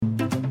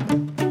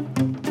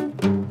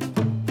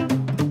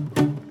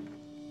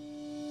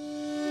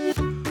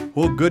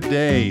Well, good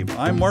day.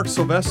 I'm Mark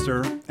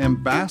Sylvester,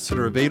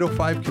 ambassador of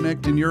 805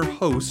 Connect and your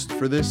host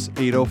for this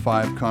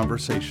 805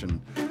 conversation,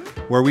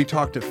 where we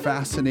talk to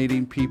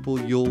fascinating people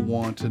you'll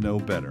want to know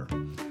better.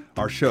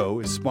 Our show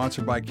is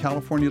sponsored by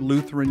California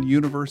Lutheran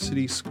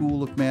University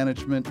School of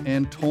Management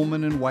and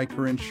Tolman &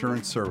 Weicker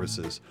Insurance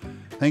Services.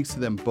 Thanks to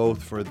them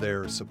both for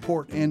their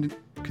support and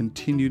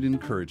continued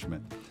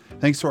encouragement.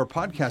 Thanks to our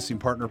podcasting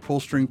partner,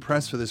 Pullstring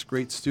Press, for this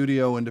great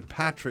studio, and to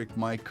Patrick,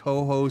 my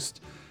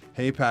co-host.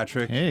 Hey,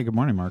 Patrick. Hey, good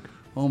morning, Mark.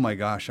 Oh, my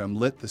gosh, I'm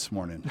lit this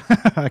morning.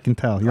 I can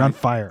tell. You're on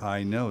fire.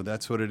 I know.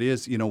 That's what it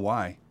is. You know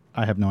why?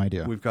 I have no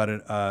idea. We've got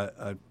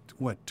a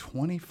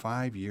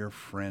 25-year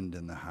friend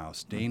in the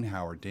house, Dane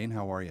Howard. Dane,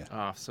 how are you?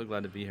 Oh, so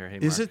glad to be here. Hey,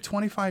 Mark. Is it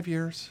 25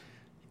 years?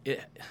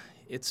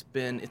 It's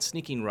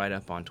sneaking right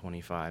up on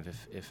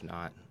 25, if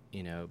not,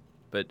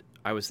 But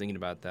I was thinking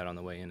about that on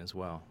the way in as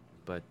well.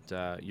 But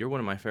you're one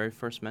of my very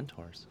first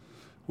mentors.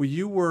 Well,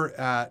 you were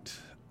at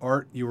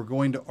art. You were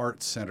going to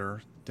Art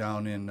Center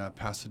down in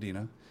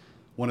Pasadena,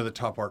 one of the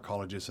top art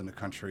colleges in the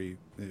country,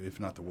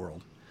 if not the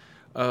world.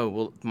 Oh,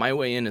 well, my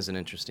way in is an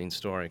interesting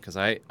story because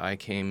I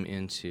came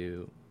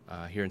into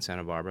here in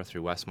Santa Barbara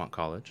through Westmont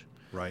College.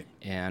 Right.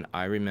 And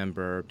I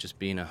remember just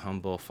being a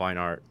humble fine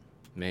art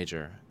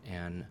major,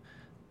 and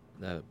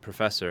the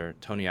professor,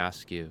 Tony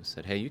Askew,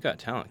 said, "Hey, you got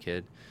talent,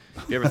 kid.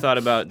 Have you ever thought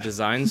about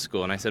design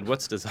school?" And I said,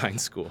 "What's design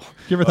school?"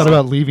 You ever thought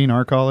about leaving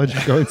our college,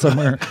 going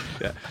somewhere?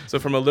 Yeah. So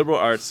from a liberal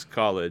arts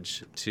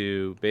college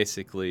to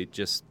basically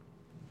just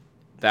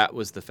that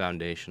was the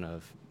foundation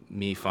of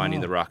me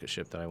finding the rocket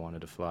ship that I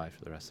wanted to fly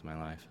for the rest of my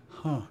life.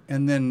 Huh.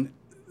 And then,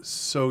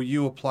 so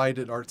you applied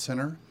at Art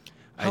Center?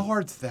 How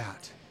hard's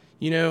that?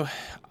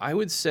 I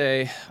would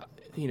say,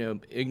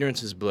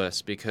 ignorance is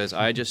bliss because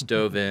I just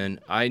dove in.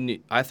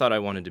 I thought I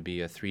wanted to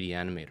be a 3D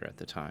animator at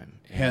the time.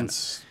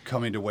 Hence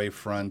coming to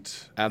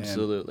Wavefront.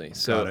 Absolutely.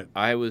 So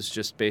I was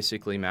just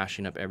basically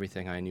mashing up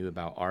everything I knew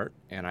about art,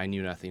 and I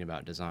knew nothing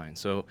about design.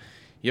 So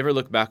you ever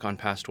look back on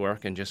past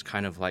work and just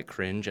kind of like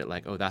cringe at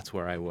like, oh, that's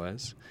where I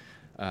was?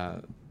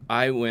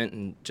 I went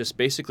and just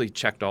basically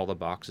checked all the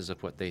boxes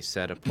of what they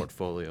said a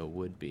portfolio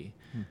would be.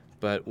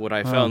 But what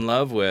I fell in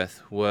love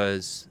with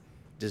was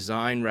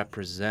design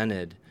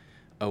represented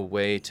a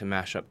way to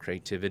mash up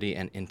creativity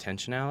and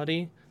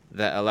intentionality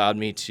that allowed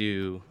me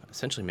to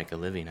essentially make a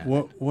living at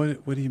it.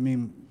 What do you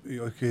mean?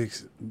 Okay,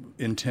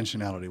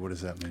 intentionality, what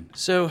does that mean?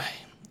 So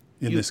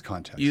in this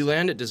context. You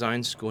land at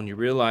design school and you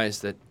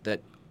realize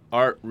that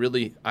art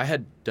really, I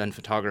had done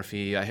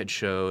photography, I had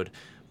showed,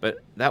 but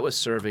that was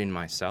serving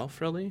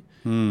myself, really.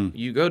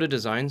 You go to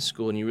design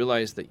school and you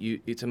realize that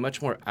it's a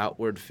much more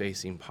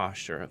outward-facing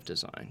posture of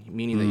design,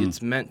 meaning that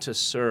it's meant to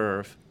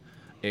serve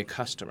a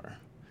customer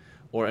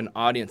or an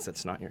audience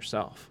that's not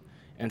yourself.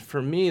 And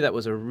for me, that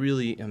was a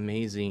really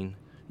amazing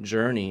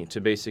journey to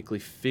basically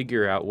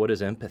figure out what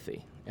is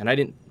empathy. And I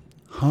didn't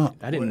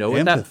know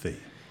what empathy.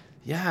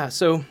 Yeah,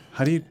 so...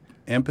 How do you...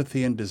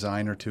 Empathy and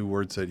design are two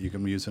words that you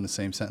can use in the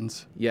same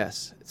sentence?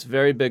 Yes, it's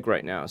very big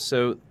right now.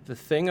 So the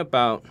thing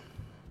about...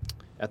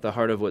 At the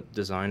heart of what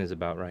design is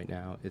about right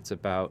now, it's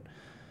about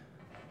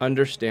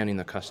understanding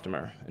the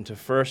customer. And to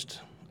first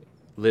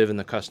live in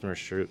the customer's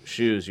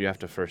shoes, you have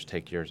to first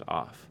take yours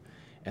off.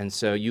 And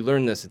so you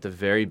learn this at the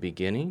very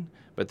beginning,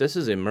 but this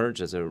has emerged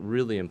as a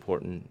really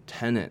important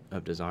tenet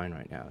of design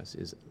right now,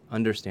 is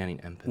understanding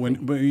empathy.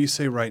 When you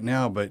say right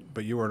now, but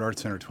you were at Art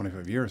Center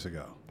 25 years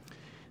ago.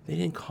 They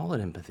didn't call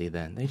it empathy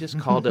then. They just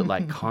called it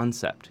like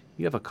concept.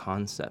 You have a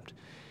concept.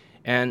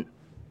 And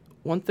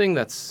one thing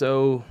that's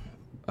so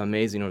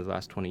amazing over the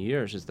last 20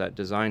 years is that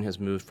design has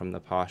moved from the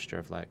posture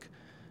of like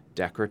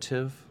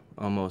decorative,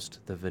 almost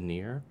the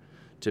veneer,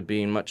 to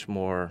being much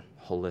more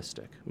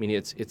holistic. I mean,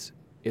 it's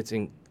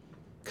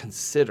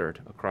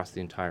considered across the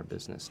entire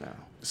business now.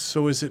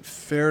 So is it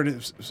fair to...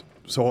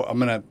 So I'm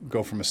going to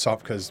go from a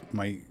soft, because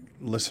my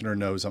listener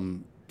knows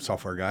I'm a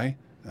software guy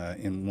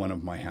in one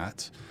of my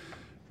hats.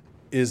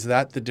 Is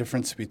that the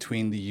difference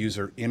between the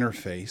user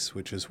interface,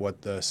 which is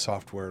what the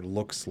software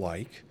looks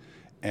like,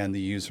 and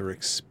the user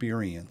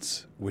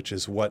experience, which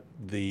is what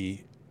the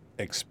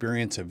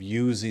experience of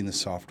using the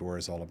software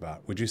is all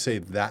about? Would you say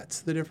that's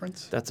the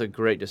difference? That's a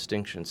great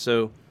distinction.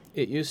 So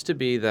it used to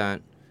be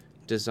that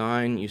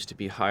design used to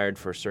be hired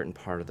for a certain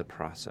part of the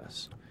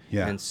process.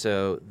 Yeah. And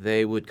so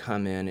they would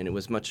come in, and it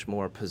was much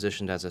more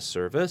positioned as a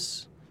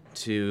service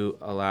to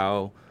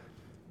allow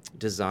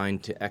design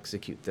to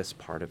execute this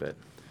part of it.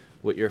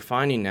 What you're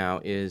finding now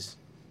is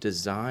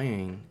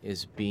design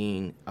is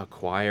being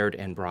acquired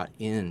and brought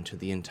into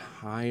the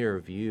entire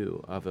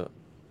view of a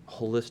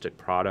holistic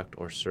product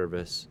or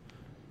service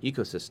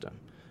ecosystem.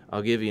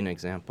 I'll give you an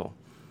example.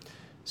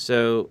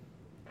 So,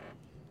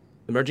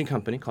 emerging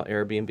company called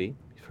Airbnb.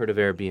 You've heard of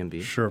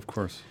Airbnb? Sure, of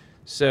course.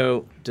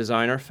 So,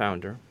 designer,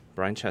 founder,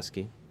 Brian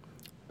Chesky,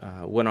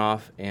 went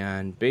off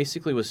and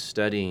basically was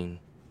studying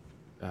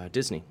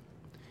Disney.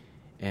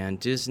 And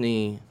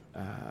Disney,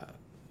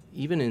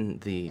 even in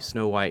the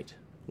Snow White,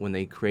 when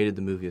they created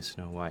the movie of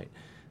Snow White,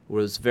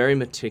 was very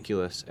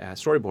meticulous at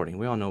storyboarding.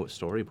 We all know what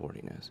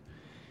storyboarding is.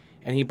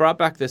 And he brought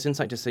back this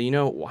insight to say,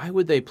 why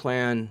would they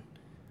plan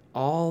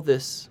all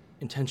this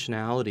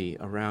intentionality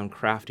around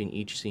crafting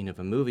each scene of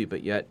a movie,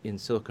 but yet in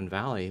Silicon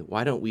Valley,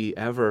 why don't we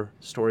ever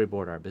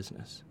storyboard our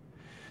business?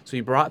 So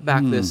he brought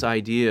back this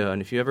idea,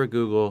 and if you ever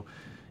Google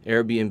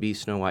Airbnb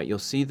Snow White, you'll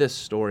see this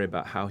story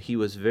about how he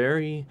was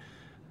very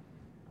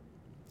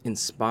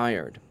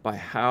inspired by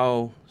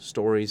how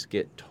stories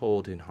get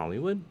told in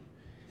Hollywood.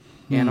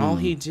 And all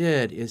he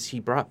did is he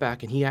brought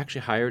back, and he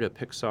actually hired a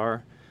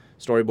Pixar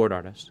storyboard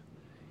artist,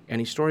 and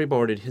he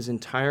storyboarded his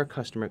entire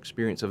customer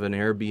experience of an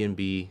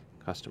Airbnb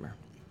customer.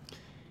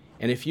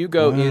 And if you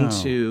go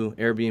into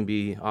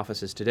Airbnb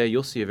offices today,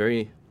 you'll see a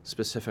very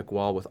specific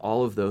wall with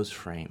all of those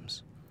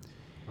frames.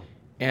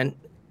 And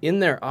in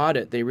their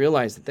audit, they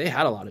realized that they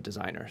had a lot of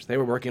designers. They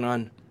were working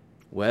on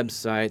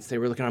websites, they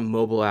were looking on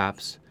mobile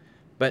apps,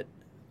 but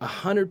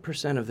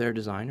 100% of their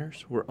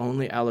designers were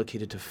only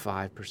allocated to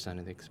 5%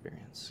 of the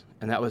experience.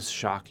 And that was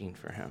shocking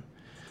for him.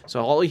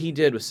 So all he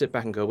did was sit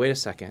back and go, wait a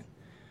second,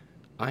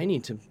 I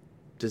need to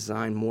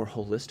design more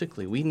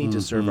holistically. We need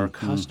to serve our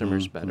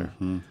customers better.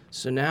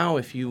 So now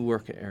if you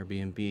work at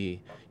Airbnb,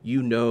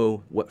 you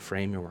know what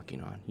frame you're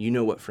working on. You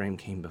know what frame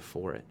came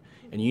before it,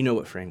 and you know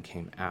what frame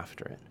came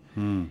after it.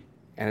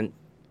 And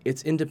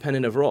it's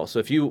independent of role. So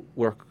if you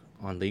work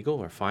on legal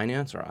or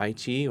finance or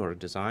IT or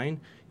design,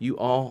 you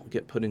all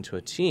get put into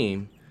a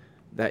team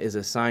that is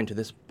assigned to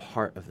this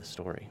part of the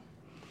story.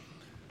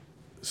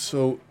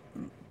 So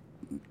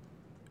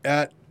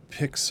at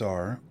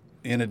Pixar,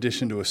 in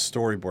addition to a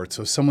storyboard,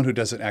 so someone who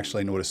doesn't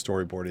actually know what a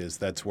storyboard is,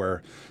 that's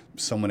where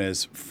someone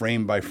is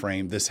frame by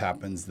frame, this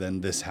happens,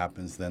 then this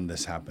happens, then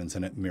this happens,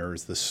 and it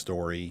mirrors the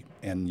story.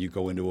 And you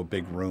go into a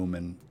big room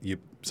and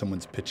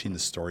someone's pitching the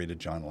story to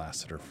John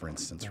Lasseter, for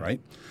instance,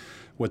 right?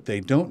 What they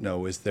don't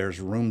know is there's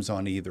rooms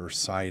on either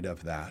side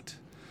of that.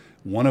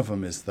 One of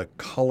them is the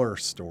color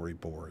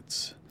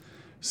storyboards.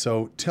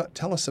 So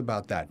tell us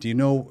about that. Do you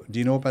know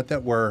about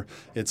that, where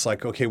it's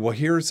like, okay, well,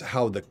 here's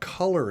how the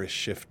color is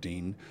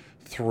shifting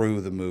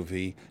through the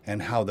movie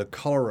and how the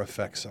color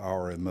affects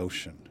our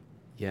emotion?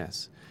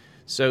 Yes.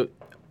 So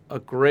a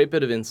great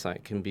bit of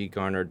insight can be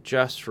garnered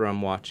just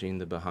from watching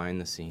the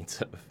behind the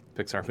scenes of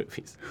Pixar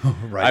movies.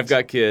 Right. I've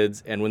got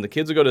kids, and when the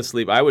kids would go to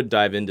sleep, I would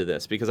dive into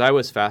this because I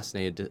was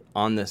fascinated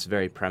on this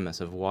very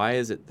premise of why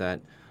is it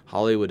that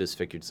Hollywood has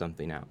figured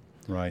something out.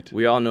 Right.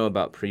 We all know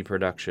about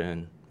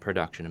pre-production,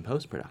 production, and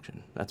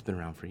post-production. That's been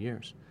around for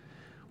years.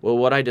 Well,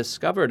 what I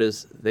discovered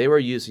is they were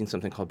using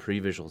something called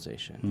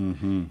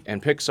pre-visualization.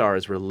 And Pixar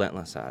is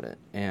relentless at it.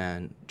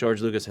 And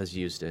George Lucas has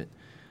used it.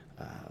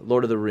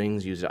 Lord of the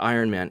Rings used it.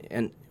 Iron Man.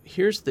 And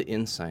here's the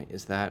insight,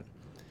 is that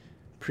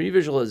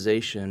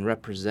pre-visualization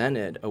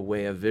represented a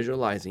way of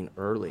visualizing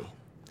early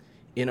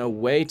in a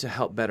way to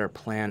help better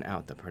plan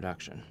out the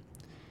production.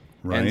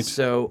 Right. And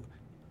so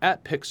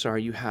at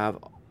Pixar, you have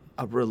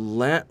a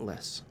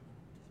relentless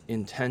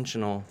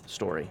intentional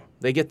story.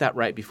 They get that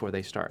right before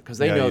they start because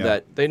they know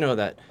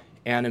that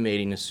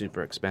animating is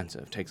super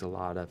expensive. Takes a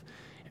lot of.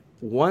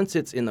 Once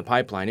it's in the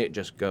pipeline, it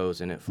just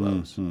goes and it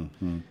flows.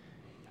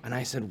 And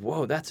I said,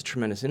 "Whoa, that's a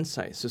tremendous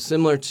insight." So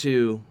similar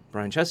to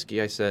Brian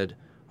Chesky, I said,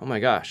 "Oh my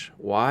gosh,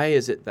 why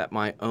is it that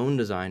my own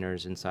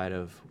designers inside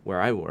of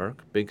where I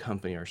work, big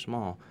company or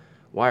small,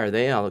 why are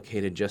they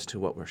allocated just to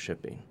what we're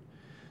shipping?"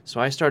 So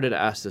I started to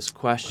ask this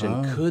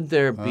question: could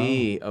there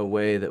be a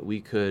way that we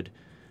could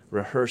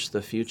rehearse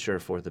the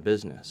future for the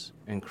business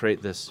and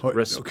create this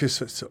risk? Okay,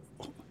 so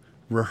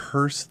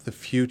rehearse the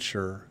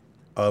future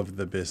of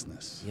the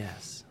business.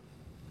 Yes.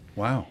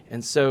 Wow.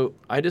 And so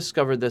I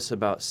discovered this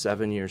about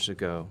 7 years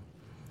ago,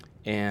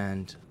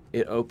 and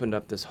it opened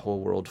up this whole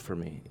world for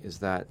me, is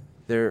that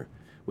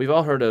we've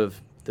all heard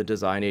of the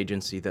design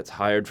agency that's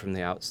hired from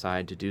the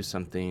outside to do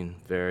something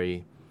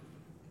very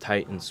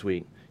tight and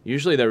sweet.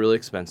 Usually they're really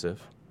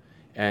expensive,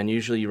 and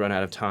usually you run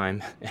out of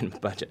time and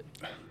budget.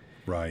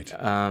 Right.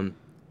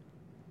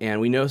 And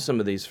we know some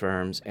of these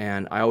firms,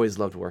 and I always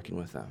loved working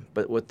with them.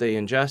 But what they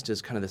ingest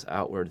is kind of this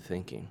outward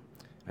thinking.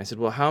 I said,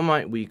 well, how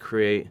might we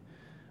create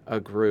a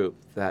group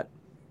that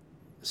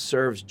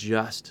serves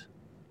just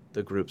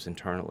the groups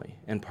internally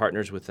and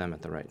partners with them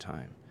at the right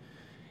time?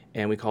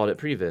 And we called it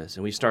Previs,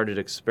 and we started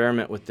to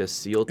experiment with this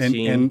SEAL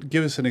team. And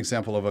give us an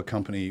example of a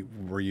company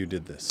where you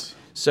did this.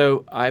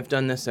 So I've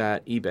done this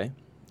at eBay.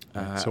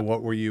 So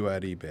what were you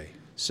at eBay?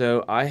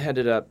 So I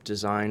headed up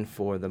design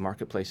for the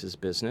marketplaces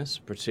business,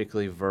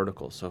 particularly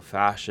vertical, so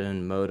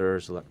fashion,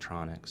 motors,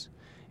 electronics.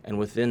 And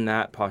within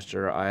that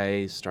posture,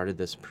 I started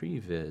this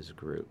Previs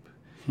group.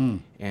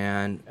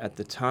 And at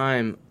the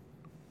time,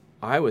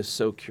 I was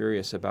so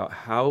curious about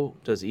how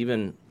does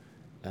even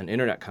an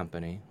internet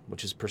company,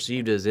 which is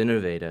perceived as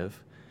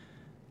innovative,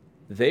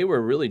 they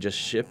were really just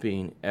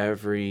shipping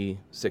every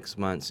 6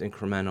 months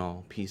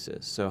incremental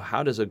pieces. So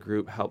how does a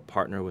group help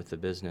partner with the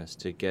business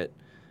to get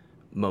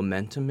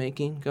momentum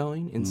making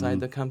going inside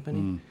the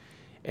company?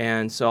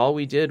 And so all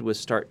we did was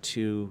start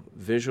to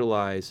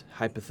visualize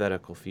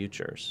hypothetical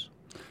futures.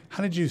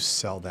 How did you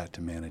sell that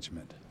to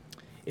management?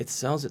 It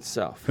sells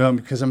itself.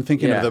 Because I'm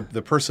thinking of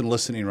the person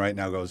listening right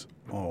now goes,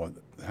 oh,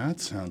 that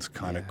sounds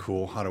kind of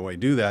cool. How do I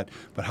do that?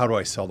 But how do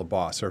I sell the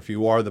boss? Or if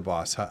you are the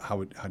boss,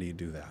 how do you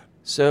do that?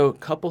 So a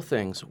couple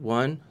things.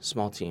 One,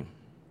 small team.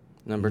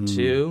 Number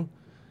two,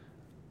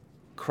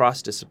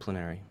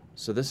 cross-disciplinary.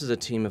 So this is a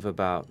team of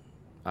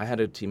I had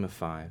a team of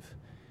 5,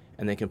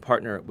 and they can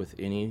partner with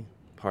any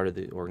part of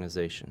the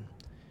organization.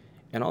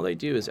 And all they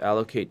do is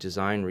allocate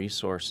design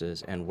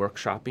resources and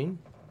workshopping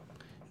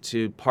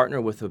to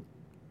partner with a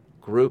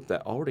group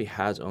that already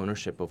has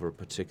ownership over a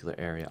particular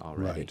area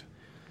already. Right.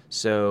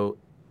 So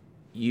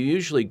you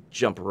usually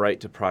jump right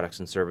to products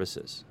and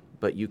services,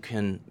 but you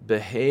can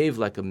behave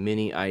like a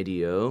mini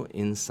IDO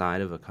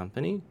inside of a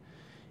company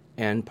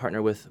and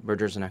partner with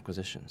mergers and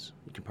acquisitions.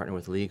 You can partner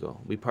with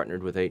legal. We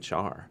partnered with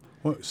HR.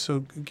 Well, so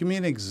give me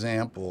an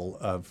example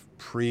of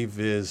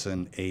Previs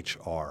and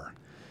HR.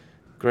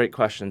 Great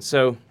question.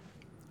 So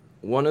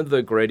one of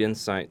the great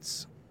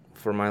insights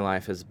for my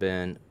life has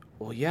been,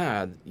 well,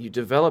 yeah, you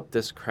develop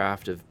this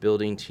craft of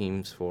building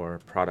teams for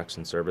products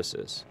and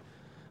services,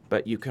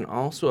 but you can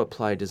also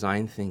apply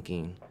design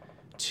thinking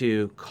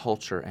to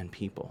culture and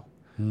people.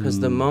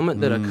 Because the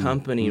moment that a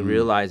company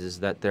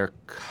realizes that their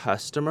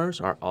customers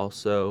are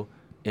also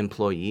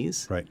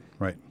employees,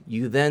 Right.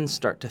 you then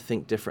start to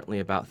think differently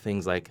about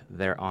things like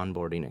their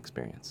onboarding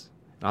experience.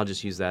 I'll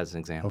just use that as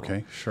an example.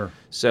 Okay, sure.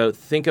 So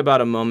think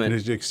about a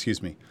moment.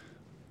 Excuse me.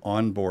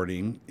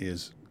 Onboarding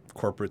is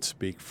corporate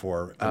speak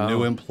for a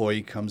new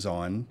employee comes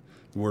on.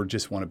 We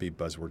just want to be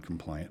buzzword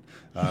compliant.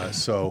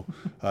 So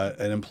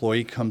an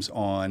employee comes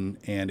on,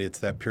 and it's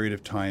that period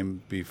of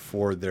time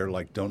before they're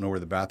like don't know where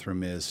the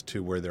bathroom is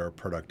to where they're a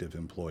productive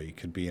employee.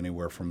 Could be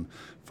anywhere from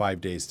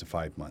 5 days to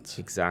 5 months.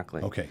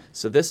 Exactly. Okay.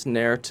 So this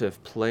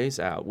narrative plays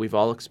out. We've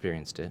all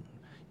experienced it.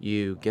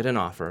 You get an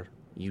offer.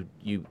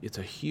 It's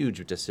a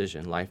huge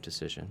decision, life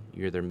decision.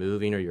 You're either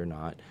moving or you're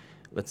not.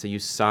 Let's say you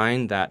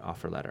sign that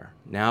offer letter.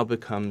 Now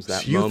becomes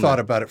that So you moment. thought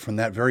about it from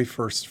that very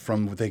first,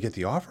 from they get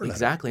the offer letter.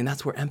 Exactly, and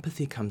that's where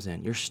empathy comes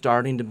in. You're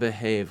starting to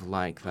behave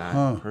like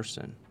that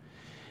person.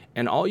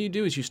 And all you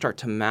do is you start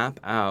to map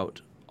out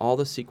all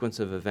the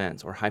sequence of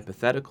events or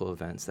hypothetical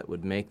events that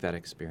would make that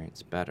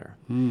experience better.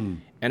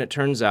 And it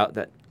turns out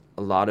that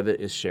a lot of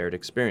it is shared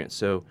experience.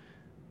 So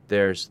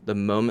there's the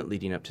moment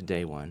leading up to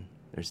day one.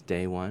 There's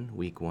day one,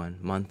 week one,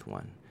 month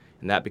one.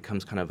 And that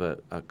becomes kind of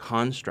a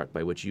construct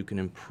by which you can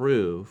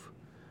improve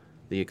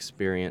the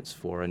experience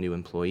for a new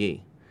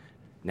employee.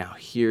 Now,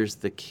 here's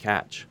the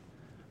catch.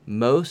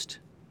 Most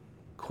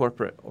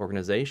corporate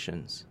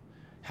organizations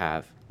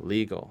have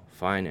legal,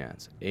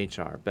 finance,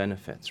 HR,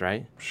 benefits,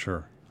 right?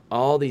 Sure.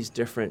 All these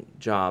different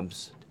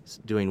jobs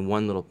doing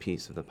one little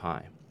piece of the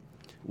pie.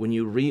 When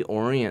you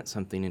reorient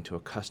something into a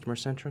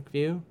customer-centric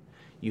view,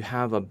 you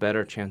have a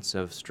better chance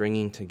of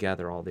stringing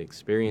together all the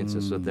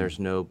experiences so there's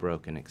no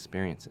broken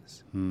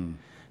experiences.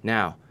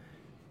 Now,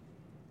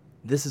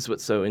 this is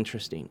what's so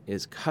interesting,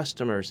 is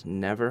customers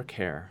never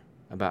care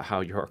about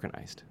how you're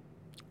organized.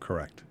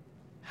 Correct.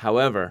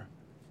 However,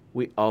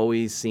 we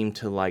always seem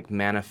to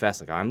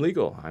manifest, I'm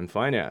legal, I'm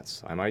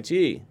finance, I'm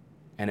IT.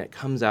 And it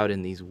comes out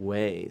in these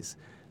ways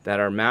that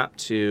are mapped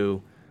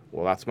to,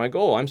 well, that's my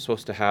goal. I'm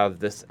supposed to have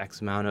this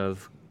X amount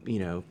of,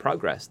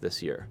 progress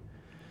this year.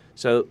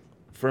 So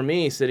for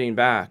me, sitting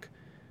back,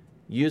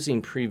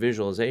 using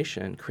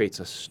pre-visualization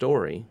creates a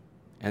story.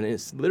 And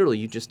it's literally,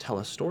 you just tell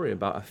a story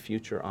about a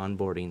future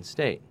onboarding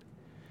state.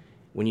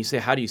 When you say,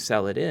 how do you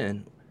sell it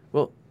in?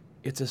 Well,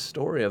 it's a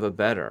story of a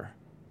better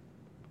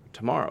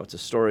tomorrow. It's a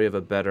story of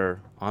a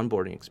better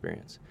onboarding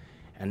experience.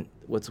 And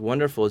what's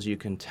wonderful is you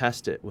can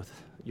test it with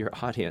your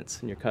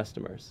audience and your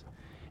customers.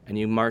 And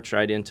you march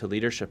right into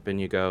leadership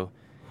and you go,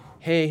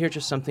 hey, here's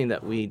just something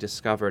that we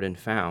discovered and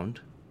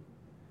found.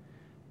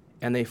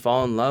 And they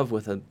fall in love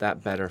with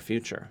that better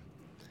future.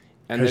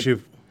 Because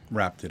you've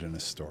wrapped it in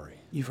a story.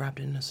 You've wrapped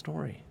it in a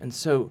story. And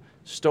so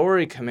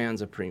story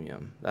commands a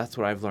premium. That's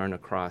what I've learned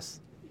across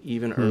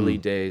even early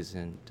days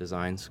in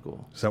design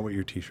school. Is that what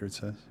your T-shirt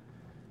says?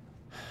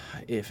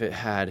 If it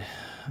had,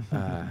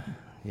 yeah,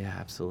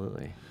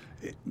 absolutely.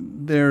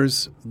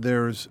 There's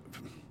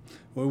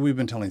well, we've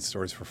been telling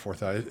stories for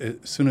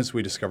 4,000. As soon as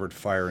we discovered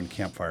fire and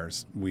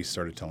campfires, we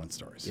started telling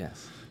stories.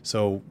 Yes.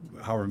 So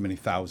however many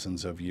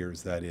thousands of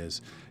years that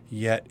is,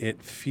 yet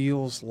it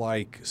feels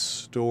like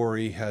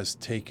story has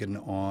taken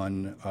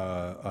on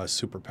a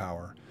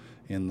superpower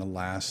in the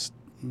last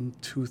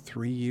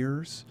 2-3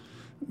 years,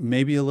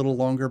 maybe a little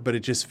longer, but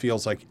it just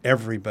feels like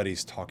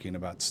everybody's talking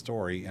about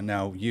story. And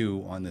now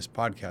you on this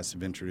podcast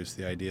have introduced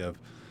the idea of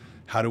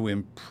how to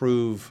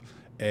improve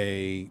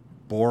a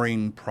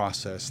boring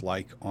process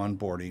like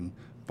onboarding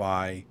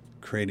by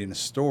creating a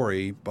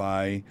story,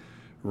 by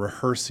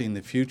rehearsing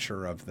the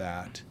future of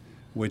that,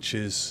 which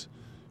is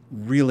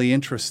really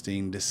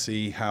interesting to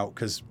see how,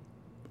 because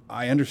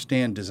I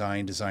understand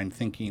design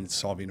thinking, it's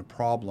solving a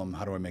problem.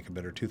 How do I make a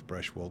better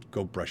toothbrush? Well,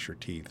 go brush your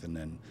teeth and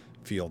then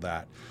feel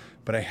that.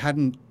 But I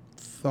hadn't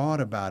thought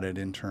about it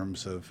in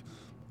terms of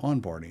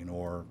onboarding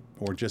or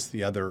just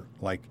the other,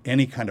 like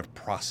any kind of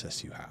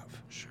process you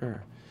have.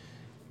 Sure.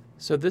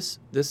 So this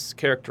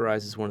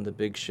characterizes one of the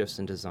big shifts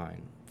in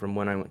design from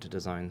when I went to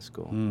design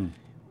school.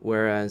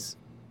 Whereas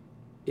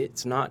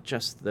it's not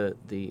just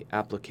the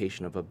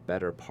application of a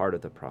better part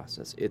of the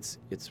process. It's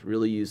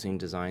really using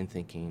design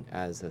thinking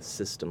as a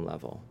system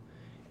level.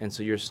 And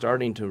so you're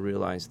starting to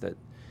realize that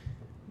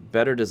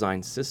better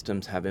design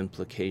systems have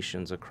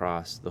implications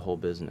across the whole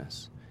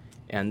business.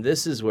 And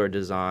this is where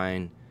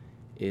design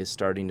is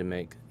starting to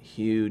make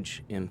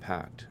huge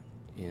impact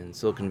in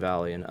Silicon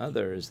Valley and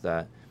others,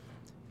 that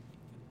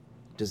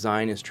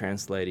design is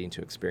translating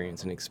to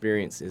experience, and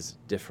experience is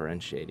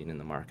differentiating in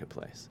the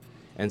marketplace.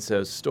 And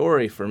so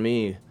story for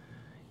me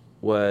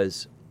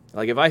was,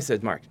 like if I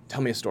said, Mark,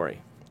 tell me a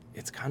story,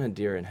 it's kind of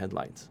deer in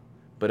headlights.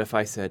 But if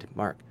I said,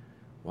 Mark,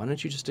 why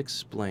don't you just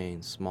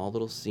explain small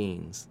little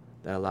scenes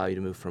that allow you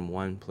to move from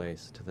one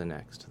place to the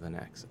next,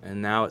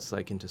 and now it's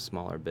like into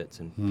smaller bits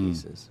and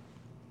pieces.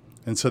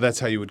 And so that's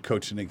how you would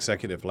coach an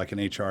executive, like an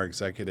HR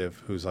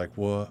executive who's like,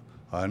 well,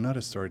 I'm not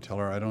a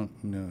storyteller. I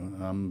don't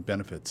know. I'm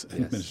benefits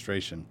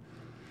administration.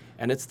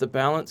 And it's the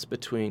balance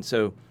between,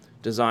 so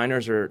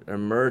designers are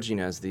emerging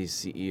as these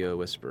CEO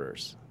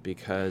whisperers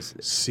because...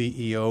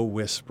 CEO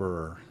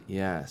whisperer.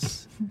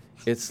 Yes.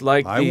 It's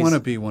like I want to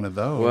be one of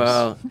those.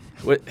 Well,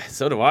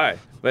 so do I.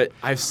 But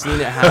I've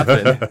seen it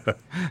happen.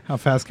 How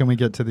fast can we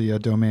get to the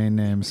domain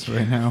names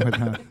right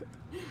now?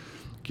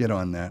 Get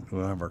on that.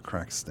 We'll have our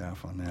crack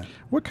staff on that.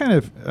 What kind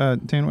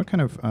of, Dan, what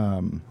kind of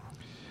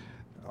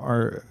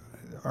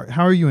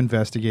how are you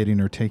investigating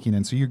or taking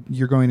in? So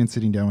you're going and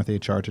sitting down with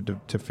HR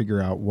to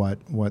figure out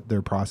what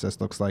their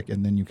process looks like,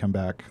 and then you come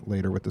back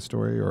later with the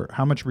story? Or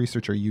how much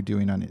research are you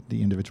doing on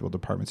the individual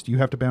departments? Do you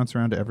have to bounce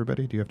around to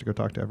everybody? Do you have to go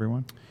talk to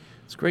everyone?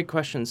 It's a great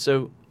question.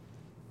 So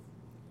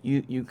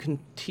you can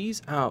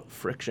tease out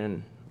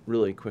friction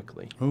really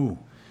quickly. Ooh.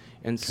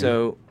 And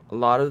so a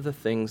lot of the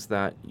things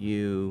that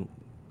you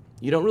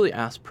don't really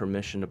ask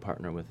permission to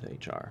partner with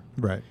HR.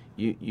 Right.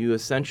 You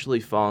essentially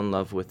fall in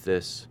love with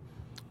this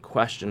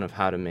question of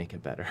how to make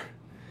it better.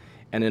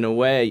 And in a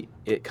way,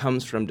 it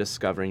comes from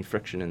discovering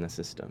friction in the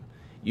system.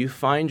 You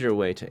find your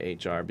way to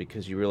HR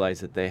because you realize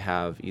that they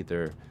have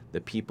either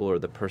the people or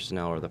the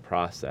personnel or the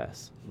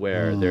process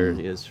where there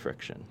is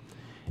friction.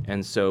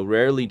 And so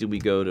rarely do we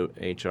go to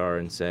HR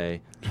and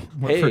say,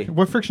 hey...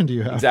 What friction do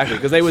you have? Exactly,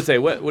 because they would say,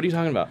 what are you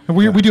talking about?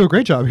 We do a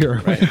great job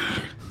here. Right.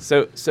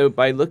 So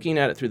by looking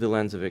at it through the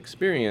lens of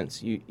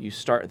experience, you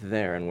start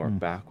there and work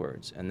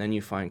backwards. And then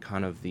you find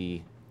kind of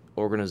the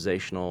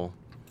organizational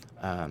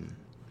kind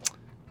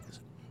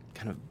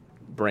of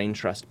brain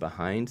trust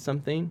behind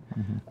something.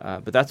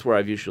 But that's where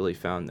I've usually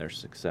found their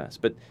success.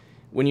 But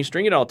when you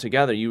string it all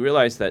together, you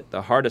realize that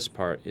the hardest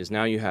part is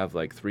now you have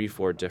like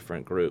 3-4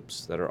 different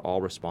groups that are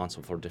all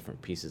responsible for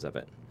different pieces of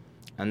it.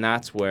 And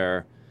that's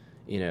where,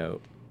 I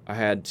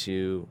had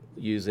to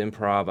use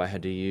improv, I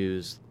had to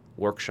use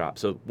workshop.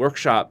 So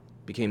workshop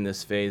became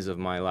this phase of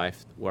my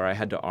life where I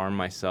had to arm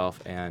myself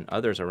and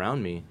others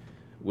around me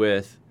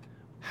with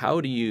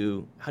how do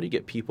you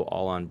get people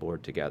all on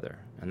board together?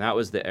 And that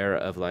was the era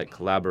of like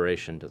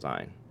collaboration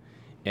design.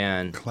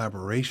 And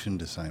collaboration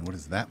design, what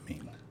does that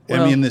mean?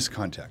 Well, I mean, in this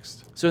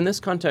context. So in this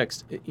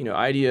context,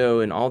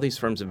 IDEO and all these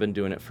firms have been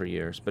doing it for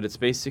years, but it's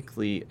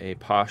basically a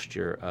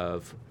posture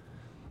of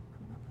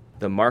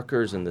the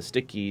markers and the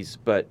stickies,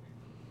 but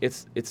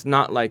it's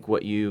not like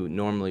what you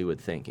normally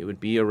would think. It would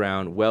be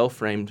around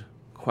well-framed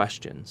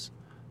questions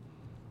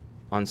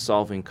on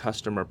solving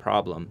customer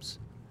problems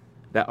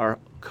that are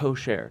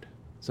co-shared.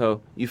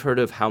 So you've heard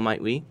of How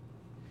Might We?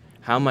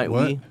 How Might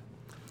What? We?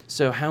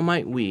 So How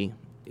Might We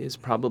is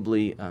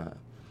probably...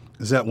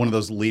 Is that one of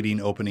those leading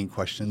opening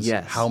questions?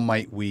 Yes. How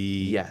might we...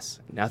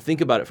 Yes. Now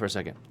think about it for a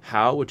second.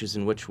 How, which is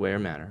in which way or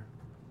manner.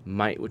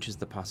 Might, which is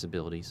the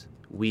possibilities.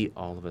 We,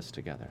 all of us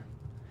together.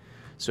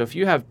 So if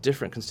you have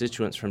different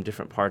constituents from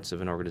different parts of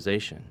an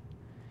organization,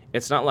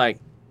 it's not like,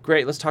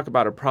 great, let's talk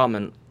about a problem,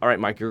 and all right,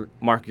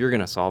 Mark, you're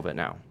going to solve it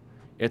now.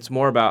 It's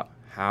more about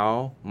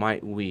how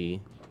might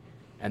we,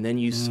 and then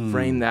you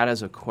frame that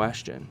as a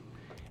question.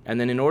 And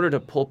then in order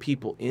to pull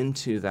people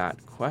into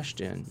that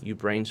question, you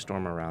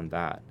brainstorm around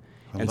that.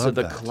 And so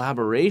the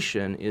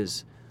collaboration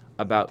is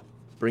about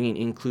bringing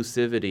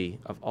inclusivity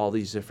of all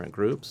these different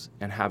groups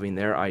and having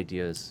their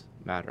ideas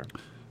matter.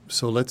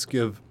 So let's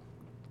give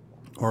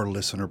our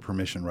listener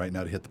permission right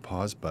now to hit the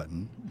pause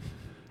button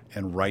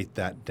and write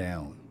that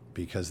down,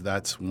 because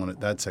that's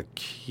a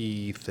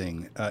key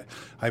thing.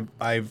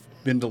 I've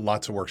been to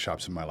lots of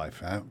workshops in my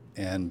life,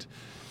 and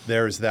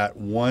there's that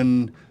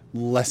one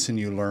lesson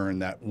you learn,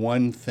 that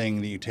one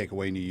thing that you take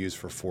away and you use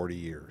for 40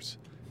 years.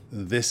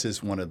 This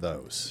is one of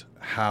those.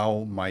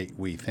 How might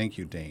we? Thank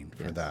you, Dane,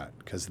 for that,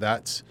 because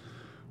that's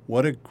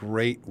what a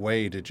great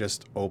way to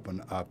just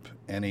open up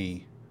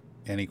any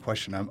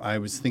question. I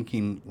was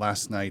thinking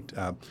last night,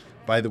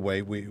 by the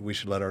way, we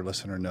should let our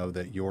listener know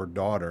that your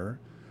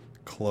daughter,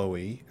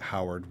 Chloe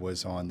Howard,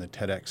 was on the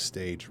TEDx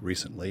stage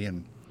recently,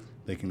 and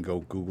they can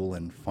go Google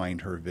and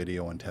find her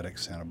video on TEDx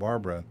Santa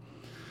Barbara.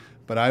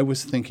 But I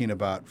was thinking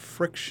about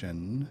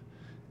friction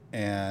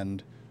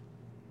and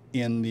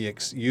in the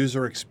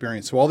user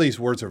experience. So all these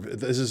words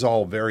this is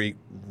all very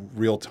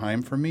real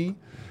time for me,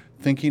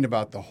 thinking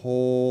about the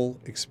whole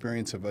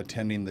experience of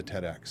attending the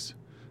TEDx.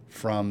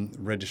 from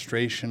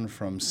registration,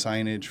 from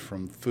signage,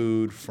 from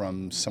food,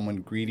 from someone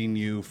greeting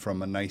you,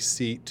 from a nice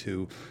seat,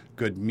 to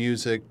good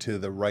music, to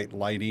the right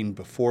lighting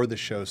before the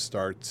show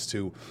starts,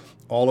 to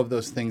all of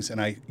those things.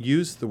 And I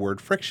used the word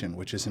friction,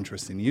 which is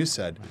interesting. You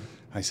said,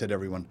 I said to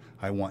everyone,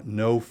 I want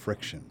no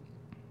friction.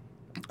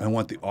 I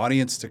want the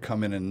audience to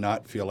come in and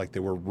not feel like they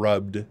were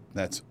rubbed.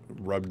 That's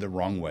rubbed the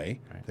wrong way.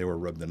 Right. They were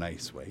rubbed the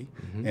nice way.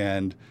 Mm-hmm.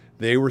 And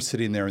they were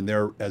sitting there and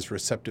they're as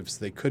receptive as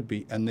they could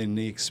be. And then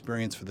the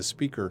experience for the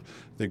speaker,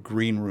 the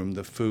green room,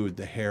 the food,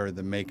 the hair,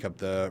 the makeup,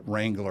 the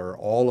Wrangler,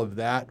 all of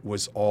that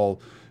was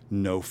all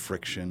no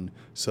friction,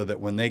 so that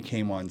when they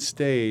came on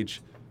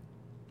stage,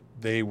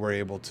 they were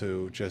able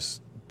to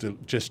just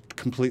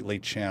completely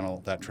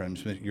channel that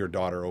transmission. Your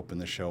daughter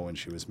opened the show and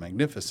she was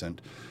magnificent.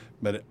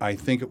 But I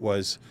think it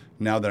was,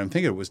 now that I'm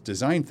thinking, it was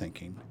design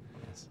thinking.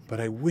 Yes. But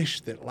I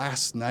wish that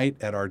last night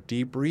at our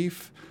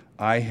debrief,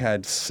 I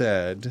had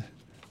said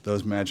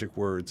those magic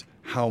words,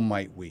 how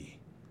might we?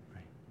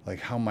 Right. Like,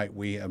 how might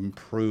we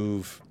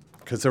improve?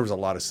 Because there was a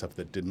lot of stuff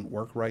that didn't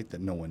work right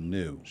that no one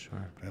knew.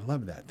 Sure. But I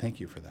love that. Thank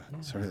you for that. Yeah.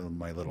 Sorry,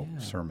 my little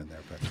sermon there.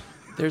 But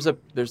there's a.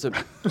 It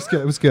was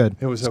good. It was good.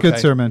 It was a okay. Good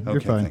sermon. Okay,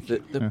 you're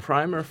fine. The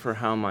primer for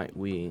how might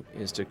we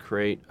is to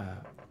create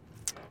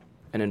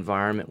an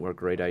environment where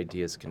great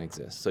ideas can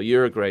exist. So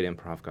you're a great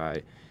improv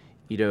guy.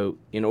 You know,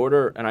 in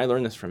order, and I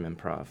learned this from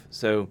improv.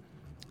 So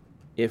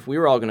if we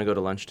were all going to go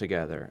to lunch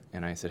together,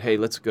 and I said, hey,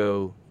 let's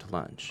go to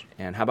lunch,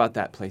 and how about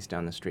that place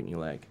down the street in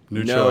Uleg?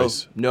 New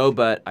choice. No,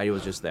 but I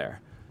was just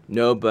there.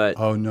 No, but.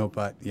 Oh, no,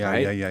 but. Yeah,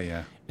 right?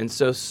 yeah. And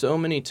so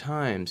many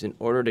times, in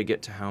order to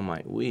get to how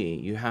might we,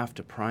 you have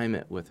to prime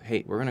it with,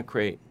 hey, we're going to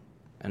create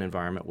an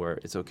environment where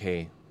it's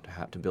okay to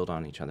have to build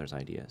on each other's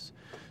ideas.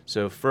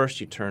 So first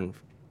you turn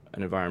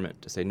an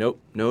environment to say, nope,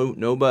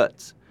 no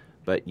buts,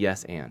 but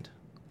yes and.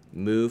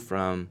 Move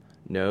from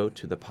no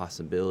to the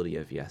possibility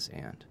of yes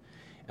and.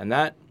 And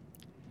that,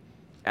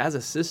 as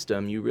a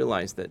system, you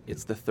realize that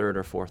it's the third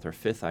or fourth or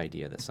fifth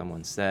idea that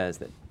someone says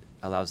that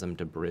allows them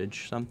to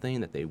bridge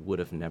something that they would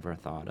have never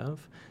thought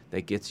of,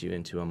 that gets you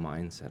into a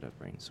mindset of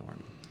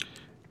brainstorming.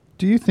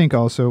 Do you think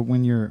also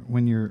when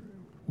you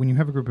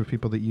have a group of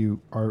people that you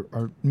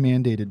are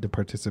mandated to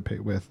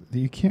participate with, that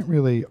you can't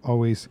really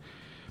always,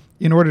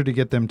 in order to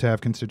get them to have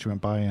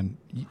constituent buy-in,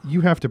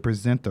 you have to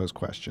present those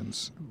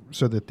questions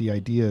so that the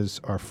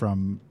ideas are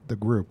from the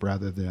group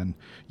rather than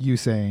you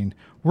saying,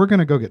 we're going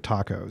to go get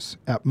tacos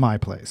at my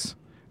place.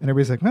 And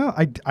everybody's like, well,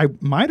 I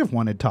might have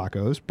wanted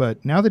tacos,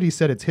 but now that he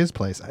said it's his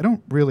place, I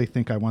don't really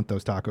think I want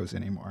those tacos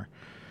anymore.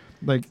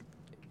 Like,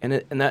 and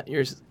that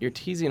you're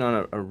teasing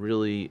on a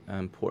really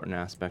important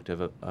aspect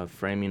of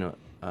framing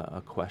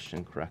a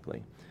question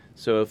correctly.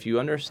 So if you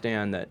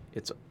understand that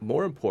it's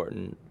more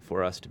important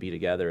for us to be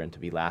together and to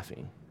be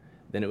laughing,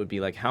 then it would be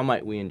like, how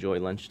might we enjoy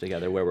lunch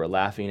together where we're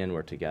laughing and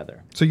we're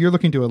together? So you're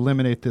looking to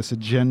eliminate this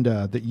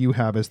agenda that you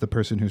have as the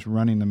person who's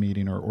running the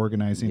meeting or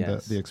organizing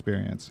the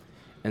experience.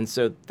 And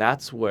so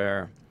that's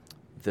where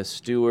the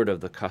steward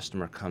of the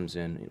customer comes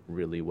in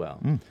really well.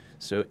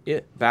 So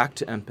back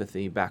to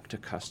empathy, back to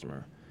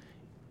customer.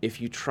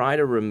 If you try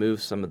to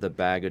remove some of the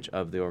baggage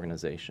of the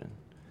organization,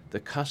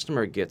 the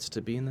customer gets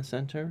to be in the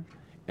center,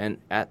 and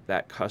at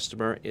that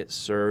customer, it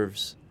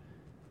serves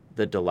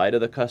the delight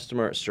of the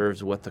customer, it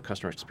serves what the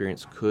customer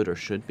experience could or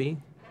should be,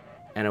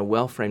 and a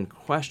well-framed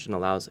question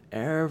allows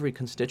every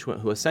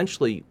constituent who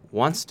essentially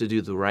wants to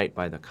do the right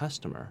by the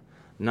customer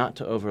not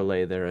to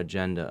overlay their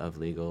agenda of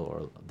legal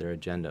or their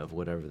agenda of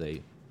whatever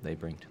they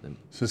bring to them.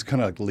 So it's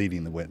kind of like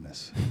leading the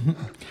witness.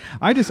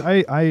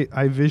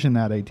 I vision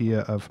that idea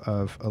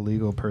of a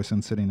legal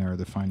person sitting there, or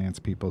the finance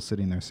people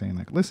sitting there saying,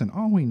 like, listen,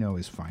 all we know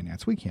is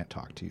finance. We can't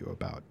talk to you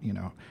about,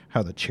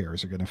 how the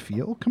chairs are going to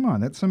feel. Come on,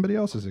 that's somebody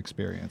else's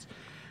experience.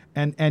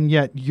 And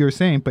yet you're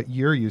saying, but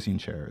you're using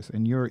chairs,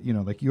 and you're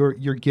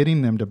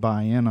getting them to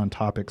buy in on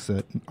topics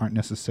that aren't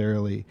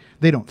necessarily,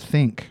 they don't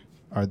think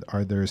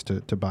are theirs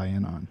to buy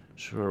in on.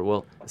 Sure.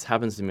 Well, this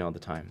happens to me all the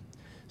time.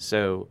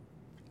 So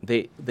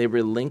they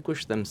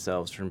relinquish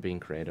themselves from being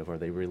creative, or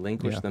they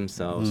relinquish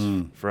themselves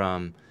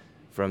from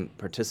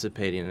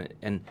participating in it.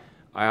 And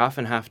I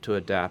often have to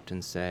adapt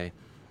and say,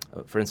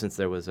 for instance,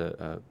 there was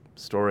a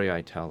story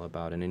I tell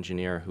about an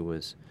engineer who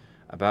was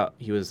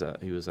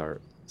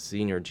our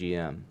senior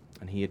GM,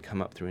 and he had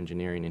come up through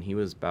engineering, and he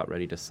was about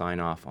ready to sign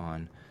off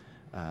on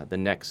the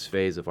next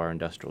phase of our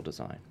industrial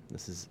design.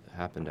 This has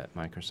happened at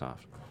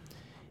Microsoft.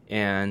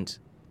 And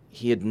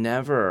he had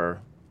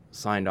never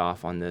signed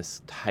off on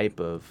this type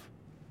of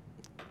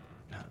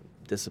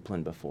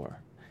discipline before.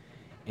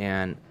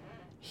 And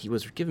he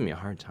was giving me a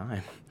hard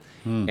time.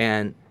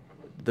 And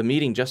the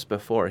meeting just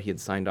before, he had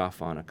signed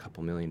off on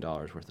 $2 million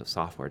worth of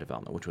software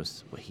development, which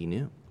was what he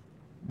knew.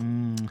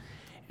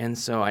 And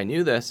so I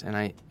knew this,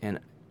 and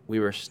we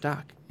were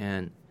stuck.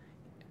 And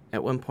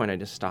at one point I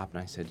just stopped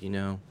and I said,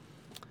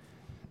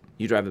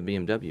 you drive a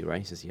BMW, right?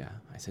 He says, yeah.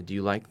 I said, do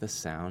you like the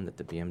sound that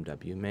the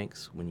BMW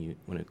makes when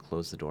it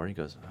closed the door? He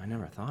goes, I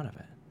never thought of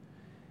it.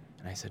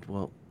 And I said,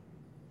 well,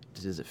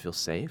 does it feel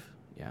safe?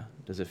 Yeah.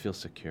 Does it feel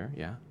secure?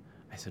 Yeah.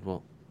 I said,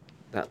 well,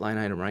 that line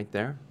item right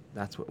there,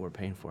 that's what we're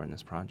paying for in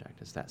this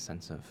project, is that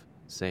sense of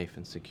safe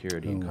and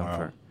security and wow.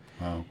 comfort.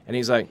 Wow. And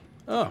he's like,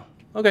 oh,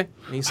 okay.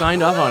 And he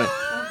signed off on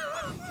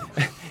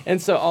it. And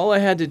so all I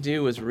had to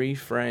do was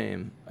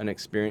reframe an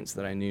experience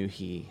that I knew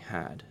he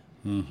had,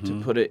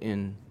 to put it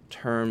in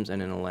terms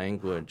and in a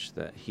language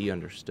that he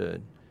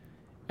understood.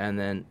 And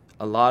then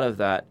a lot of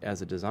that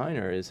as a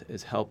designer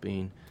is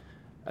helping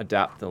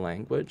adapt the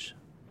language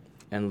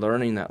and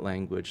learning that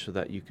language so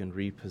that you can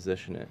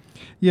reposition it.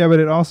 Yeah, but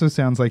it also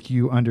sounds like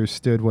you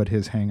understood what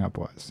his hang-up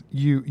was.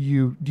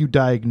 You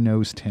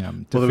diagnosed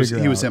him to figure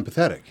out. He was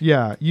empathetic.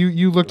 Yeah,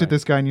 you looked at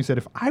this guy and you said,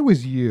 if I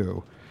was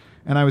you,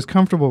 and I was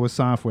comfortable with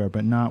software,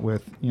 but not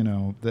with,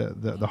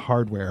 the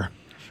hardware.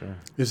 Sure.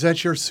 Is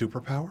that your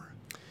superpower?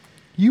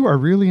 You are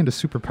really into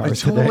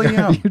superpowers today. I totally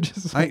am. You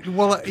just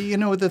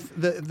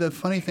The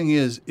funny thing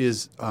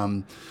is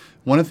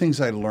one of the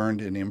things I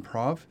learned in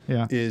improv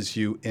is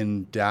you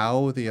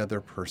endow the other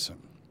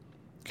person.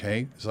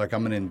 Okay, it's like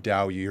I'm going to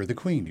endow you. You're the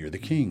queen. You're the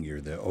king.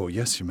 You're the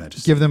yes, Your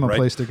Majesty. Give them a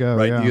place to go.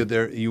 Right,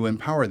 Yeah. You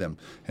empower them,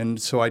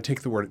 and so I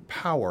take the word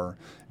power,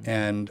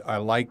 and I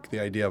like the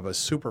idea of a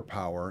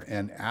superpower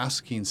and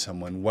asking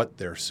someone what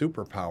their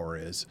superpower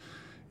is.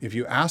 If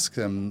you ask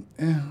them,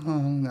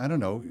 I don't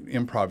know,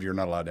 improv, you're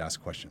not allowed to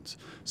ask questions.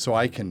 So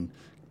I can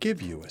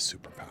give you a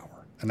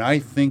superpower. And I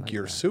think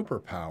your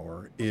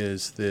superpower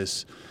is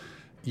this,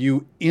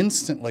 you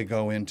instantly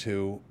go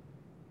into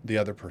the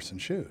other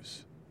person's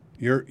shoes.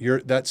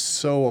 That's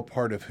so a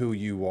part of who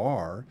you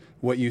are.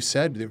 What you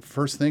said, the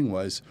first thing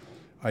was,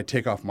 I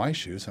take off my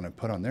shoes and I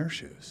put on their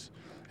shoes.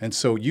 And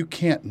so you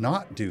can't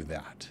not do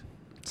that.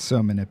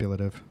 So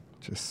manipulative.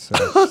 Just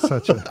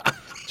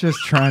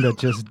trying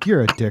to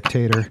you're a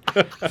dictator.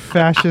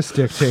 Fascist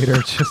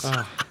dictator.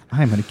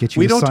 I'm going to get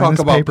you to sign this paperwork. We don't talk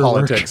about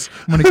politics.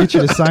 I'm going to get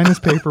you to sign this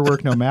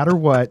paperwork no matter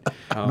what.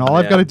 And all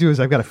I've got to do is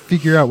I've got to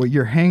figure out what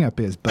your hang-up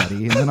is,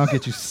 buddy, and then I'll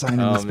get you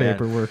signing this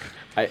paperwork.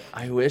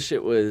 I wish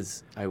it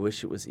was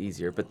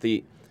easier, but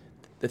the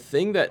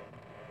thing that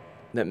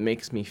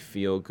makes me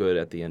feel good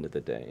at the end of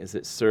the day is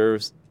it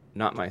serves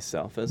not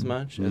myself as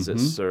much as it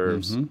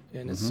serves, and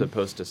it's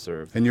supposed to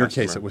serve. In your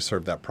case, it would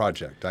serve that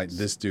project.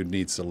 This dude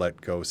needs to let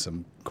go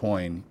some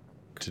coin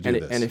to do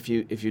this. And if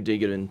you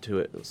dig into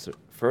it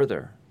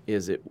further,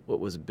 what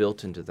was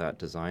built into that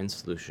design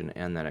solution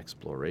and that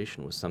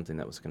exploration was something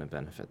that was going to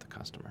benefit the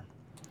customer,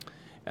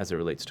 as it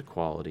relates to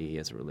quality,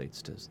 as it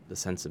relates to the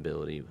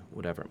sensibility,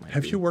 whatever it might be.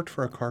 Have you worked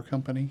for a car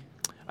company?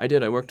 I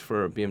did. I worked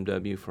for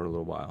BMW for a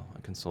little while.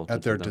 I consulted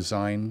at their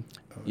design.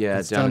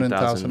 Yeah, down in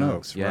Thousand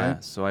Oaks, right? Yeah,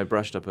 so I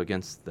brushed up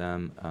against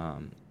them.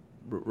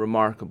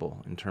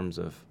 Remarkable in terms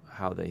of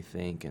how they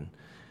think, and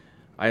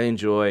I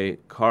enjoy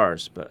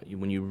cars. But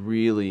when you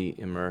really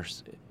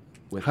immerse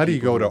with, how do you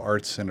go to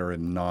Art Center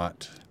and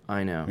not?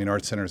 I know. I mean,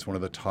 Art Center is one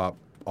of the top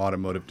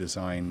automotive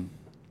design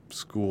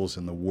schools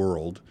in the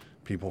world.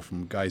 People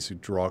from guys who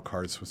draw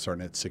cars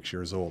starting at 6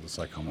 years old. It's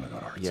like, I'm going to go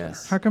to Art Center.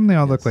 How come they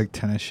all look like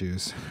tennis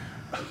shoes?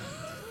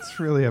 It's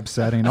really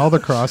upsetting. All the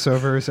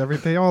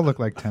crossovers, they all look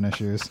like tennis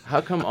shoes.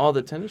 How come all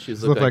the tennis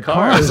shoes look like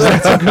cars?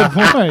 That's a good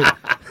point.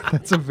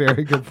 That's a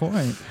very good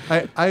point.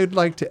 I'd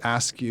like to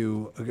ask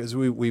you, because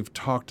we've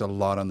talked a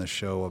lot on the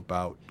show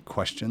about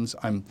questions.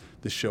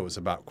 The show is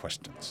about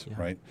questions,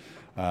 right?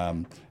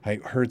 I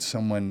heard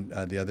someone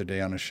the other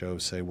day on a show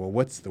say, well,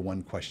 what's the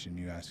one question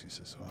you ask? He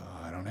says, well,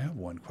 I don't have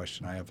one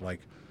question. I have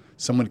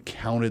someone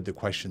counted the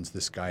questions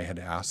this guy had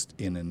asked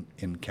in an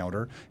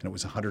encounter, and it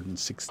was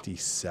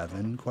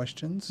 167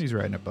 questions. He's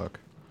writing a book.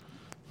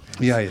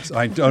 Yeah, yes.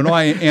 I'm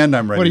writing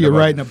a book. What are you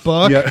writing, a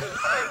book? Yeah.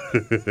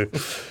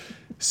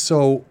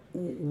 So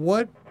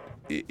what,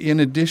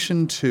 in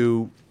addition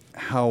to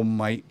how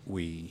might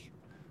we,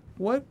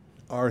 what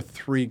are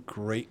three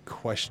great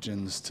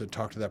questions to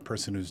talk to that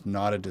person who's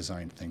not a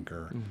design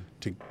thinker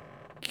to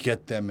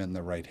get them in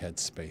the right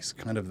headspace,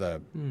 kind of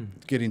the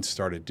getting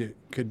started?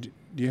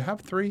 Do you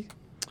have three?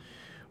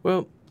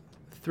 Well,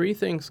 three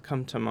things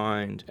come to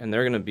mind, and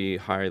they're going to be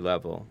high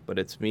level, but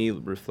it's me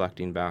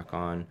reflecting back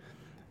on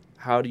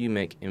how do you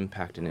make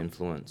impact and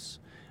influence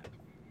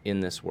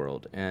in this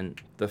world.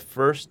 And the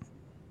first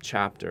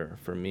chapter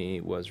for me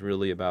was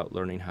really about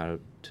learning how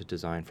to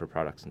design for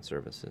products and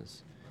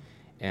services.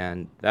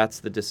 And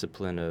that's the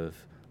discipline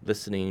of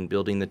listening,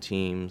 building the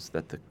teams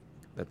that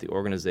the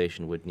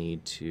organization would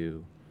need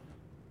to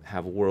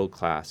have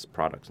world-class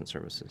products and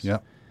services. Yeah.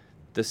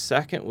 The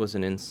second was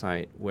an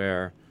insight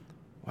where,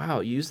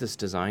 use this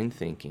design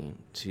thinking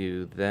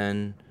to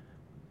then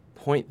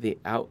point the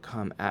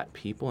outcome at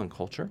people and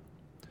culture.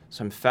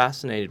 So I'm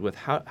fascinated with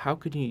how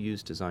could you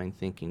use design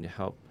thinking to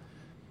help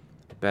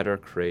better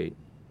create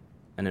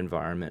an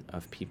environment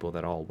of people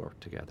that all work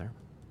together.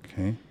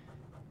 Okay.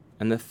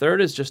 And the third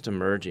is just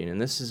emerging,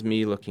 and this is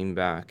me looking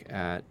back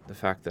at the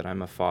fact that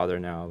I'm a father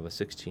now of a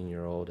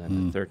 16-year-old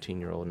and a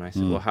 13-year-old, and I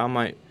said, well, how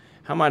might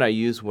I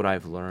use what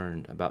I've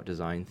learned about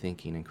design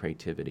thinking and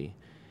creativity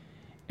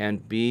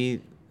and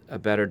be a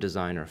better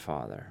designer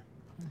father?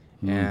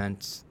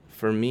 And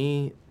for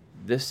me,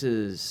 this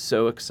is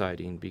so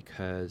exciting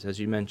because, as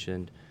you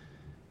mentioned,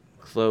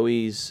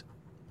 Chloe's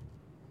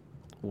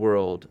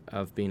world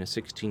of being a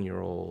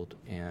 16-year-old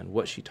and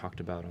what she talked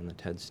about on the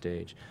TED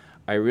stage,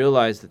 I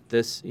realized that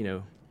this,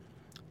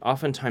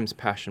 oftentimes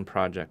passion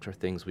projects are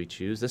things we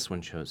choose. This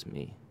one chose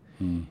me.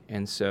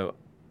 And so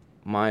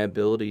my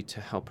ability to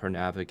help her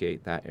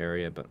navigate that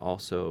area, but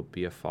also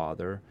be a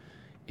father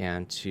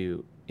and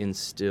to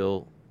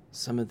instill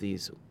some of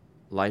these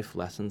life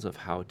lessons of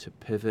how to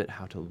pivot,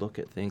 how to look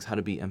at things, how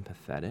to be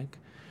empathetic.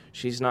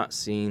 She's not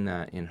seeing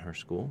that in her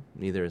school.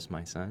 Neither is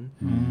my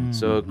son.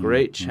 So a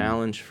great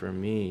challenge for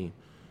me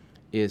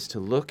is to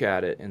look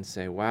at it and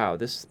say, wow,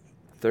 this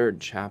third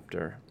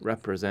chapter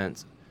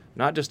represents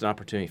not just an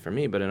opportunity for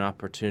me, but an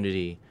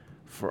opportunity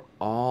for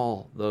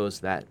all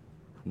those that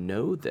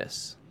know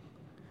this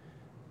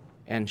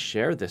and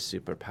share this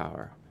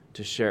superpower,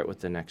 to share it with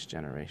the next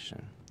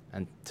generation.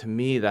 And to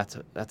me, that's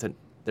a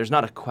there's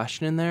not a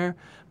question in there,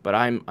 but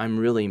I'm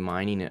really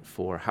mining it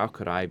for how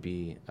could I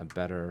be a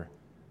better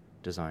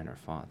designer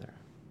father.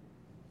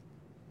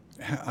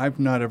 I've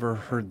not ever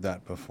heard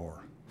that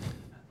before.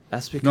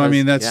 That's because No, I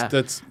mean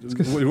that's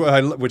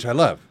which I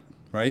love,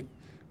 right?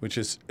 Which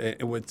is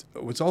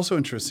what's also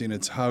interesting.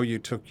 It's how you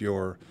took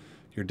your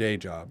day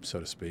job, so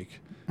to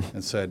speak,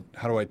 and said,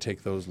 how do I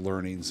take those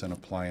learnings and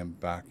apply them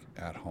back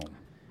at home?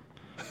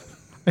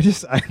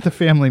 The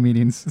family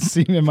meetings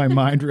seem in my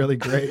mind really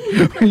great.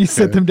 When you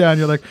sit them down,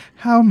 you're like,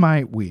 how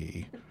might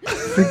we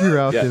figure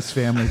out this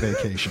family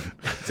vacation?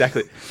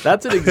 Exactly.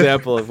 That's an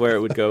example of where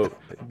it would go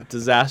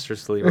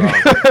disastrously wrong.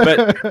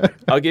 But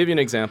I'll give you an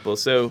example.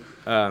 So,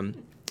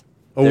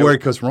 where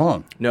it goes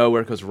wrong? No,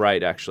 where it goes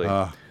right, actually.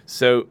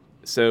 So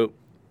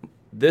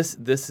this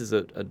is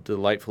a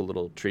delightful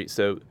little treat.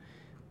 So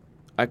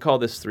I call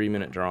this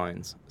 3-minute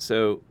drawings.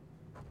 So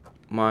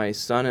my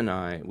son and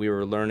I, we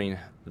were learning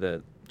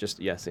just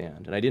yes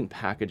and I didn't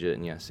package it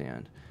in yes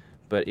and,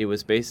 but it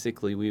was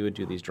basically we would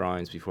do these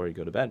drawings before you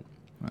go to bed.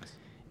 Nice.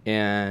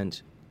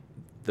 And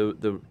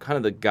the kind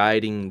of the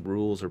guiding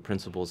rules or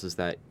principles is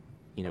that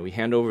we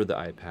hand over the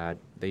iPad,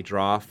 they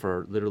draw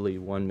for literally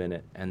 1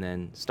 minute and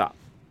then stop,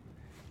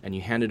 and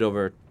you hand it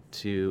over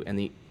to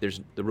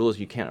there's the rule is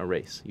you can't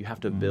erase. You have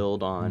to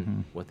build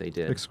on what they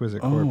did.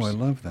 Exquisite corpse. Oh, I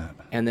love that.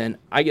 And then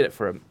I get it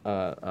for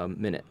a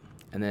minute,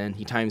 and then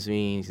he times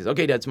me. He says,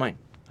 "Okay, Dad, it's mine."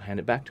 I hand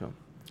it back to him,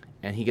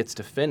 and he gets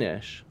to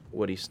finish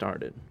what he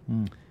started,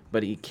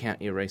 but he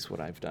can't erase what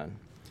I've done.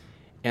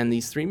 And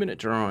these 3-minute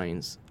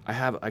drawings,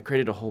 I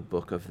created a whole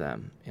book of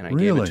them, and I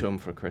gave it to him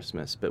for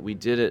Christmas. But we've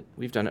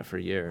done it for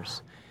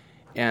years.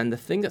 And the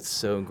thing that's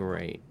so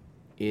great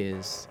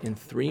is in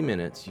 3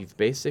 minutes, you've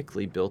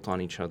basically built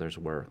on each other's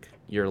work.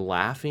 You're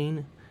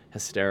laughing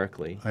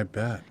hysterically. I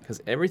bet.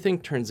 Because everything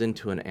turns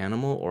into an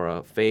animal or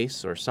a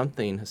face or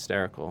something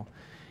hysterical.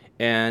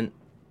 And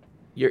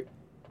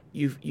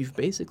you've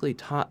basically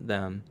taught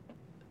them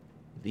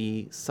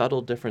the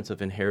subtle difference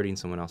of inheriting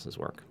someone else's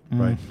work.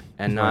 Right.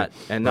 And not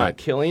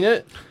killing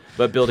it,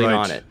 but building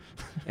on it.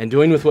 And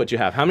doing with what you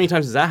have. How many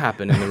times does that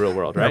happen in the real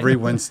world, right? Every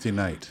Wednesday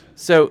night.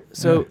 So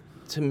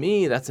to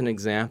me, that's an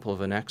example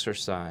of an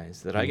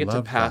exercise that I get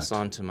to pass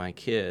on to my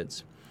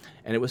kids.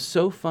 And it was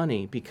so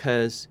funny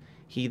because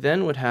he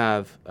then would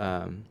have,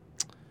 a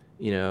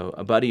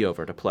buddy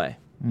over to play.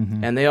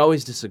 And they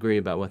always disagree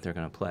about what they're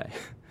going to play,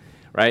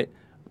 right?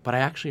 But I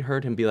actually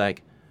heard him be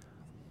like,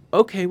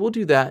 okay, we'll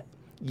do that.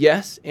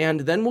 Yes, and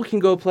then we can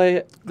go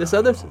play this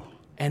other.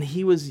 And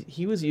he was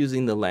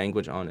using the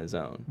language on his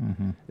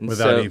own.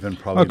 Without even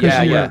probably.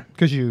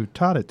 Because you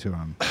taught it to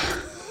him.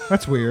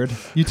 That's weird.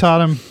 You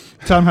taught him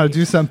how to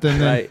do something,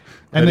 right?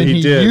 And then he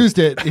used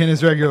it in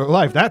his regular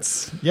life.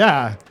 That's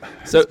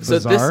So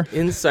bizarre. This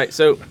insight.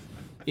 So,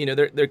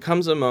 there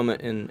comes a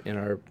moment in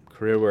our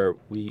career where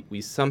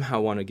we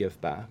somehow want to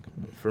give back.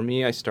 For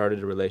me, I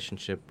started a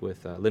relationship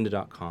with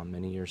Lynda.com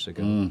many years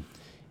ago,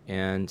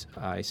 and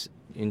I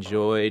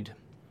enjoyed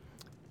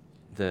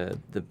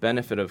the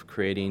benefit of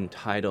creating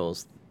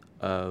titles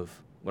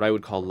of what I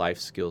would call life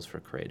skills for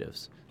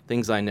creatives,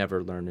 things I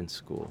never learned in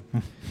school.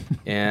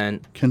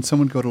 And can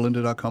someone go to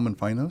Lynda.com and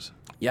find those?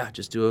 Yeah,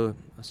 just do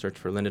a search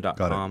for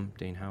Lynda.com,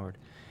 Dane Howard.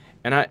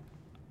 And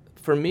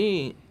for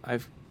me,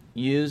 I've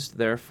used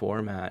their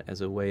format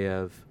as a way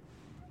of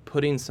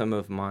putting some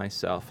of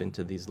myself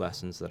into these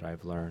lessons that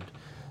I've learned.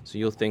 So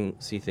you'll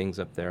see things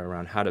up there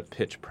around how to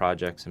pitch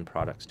projects and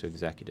products to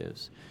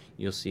executives.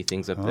 You'll see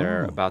things up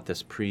there about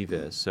this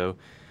previs. So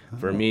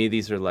for me,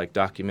 these are like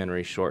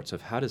documentary shorts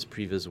of how does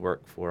previs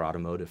work for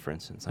automotive, for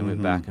instance. I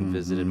went back and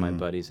visited my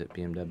buddies at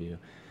BMW.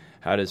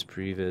 How does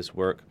previs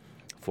work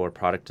for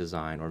product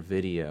design or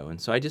video?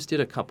 And so I just did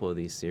a couple of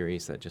these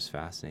series that just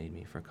fascinated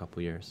me for a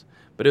couple years.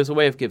 But it was a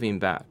way of giving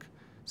back.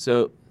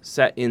 So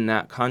set in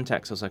that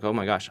context, I was like, oh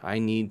my gosh, I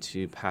need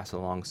to pass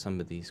along some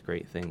of these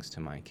great things to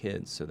my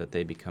kids so that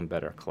they become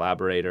better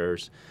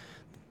collaborators,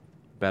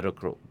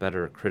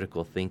 better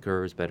critical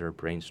thinkers, better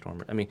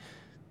brainstormers. I mean,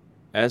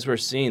 as we're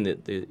seeing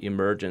the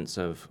emergence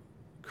of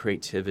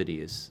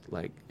creativity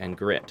and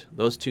grit,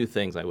 those two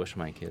things I wish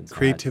my kids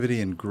Creativity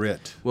had. And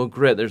grit. Well,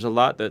 grit, there's a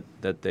lot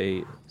that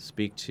they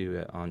speak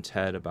to on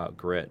TED about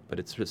grit, but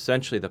it's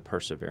essentially the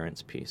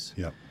perseverance piece.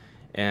 Yep.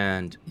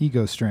 And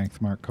ego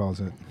strength, Mark calls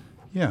it.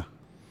 Yeah.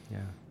 Yeah.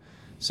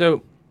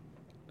 So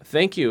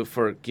thank you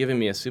for giving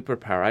me a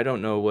superpower. I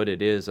don't know what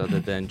it is other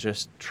than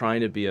just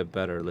trying to be a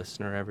better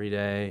listener every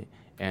day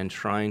and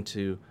trying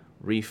to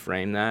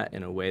reframe that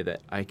in a way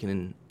that I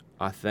can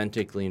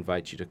authentically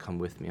invite you to come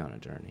with me on a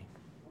journey.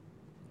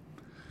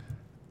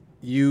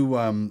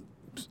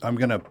 I'm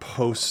going to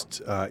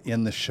post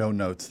in the show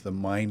notes the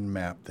mind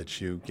map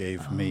that you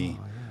gave me.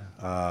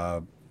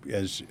 Yeah.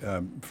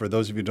 For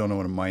those of you who don't know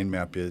what a mind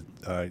map is,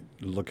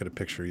 look at a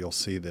picture, you'll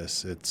see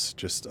this. It's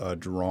just a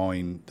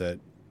drawing that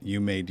you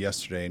made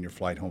yesterday in your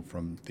flight home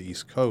from the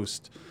East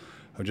Coast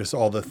of just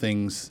all the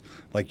things,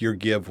 like your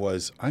give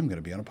was, I'm going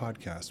to be on a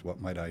podcast.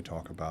 What might I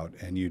talk about?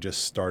 And you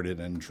just started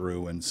and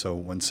drew. And so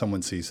when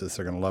someone sees this,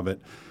 they're going to love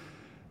it.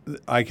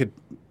 I could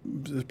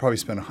probably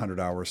spend 100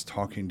 hours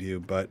talking to you,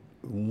 but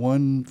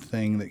one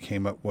thing that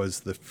came up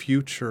was the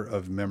future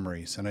of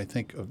memories. And I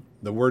think of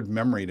the word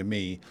memory to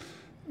me,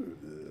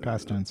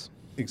 Past tense.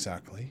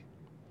 Exactly.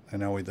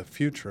 And now the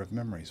future of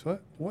memories.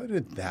 What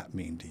did that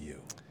mean to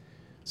you?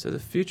 So the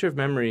Future of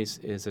Memories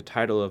is a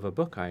title of a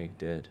book I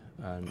did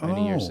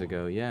many years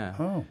ago. Yeah.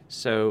 Oh.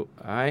 So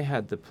I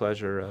had the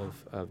pleasure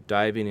of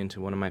diving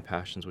into one of my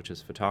passions, which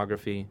is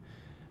photography.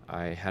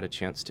 I had a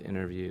chance to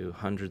interview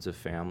hundreds of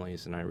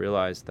families, and I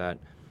realized that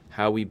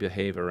how we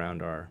behave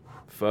around our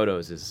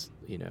photos is,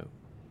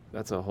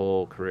 that's a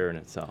whole career in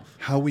itself.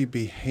 How we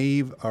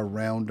behave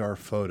around our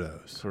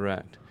photos.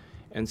 Correct.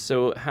 And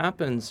so what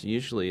happens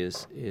usually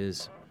is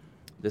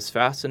this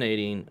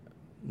fascinating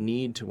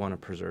need to want to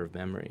preserve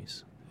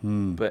memories.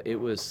 But it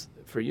was,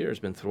 for years,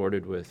 been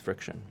thwarted with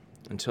friction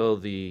until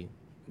the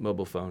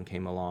mobile phone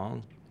came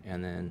along.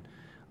 And then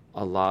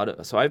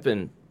so I've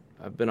been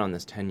on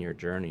this 10-year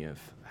journey of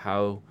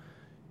how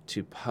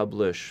to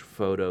publish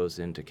photos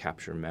and to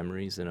capture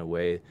memories in a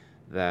way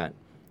that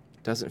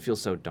doesn't feel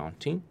so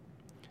daunting,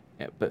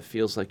 but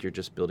feels like you're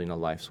just building a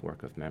life's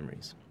work of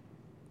memories.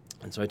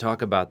 And so I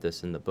talk about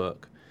this in the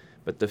book.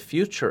 But the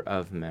future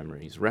of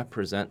memories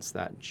represents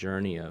that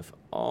journey of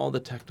all the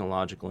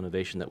technological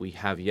innovation that we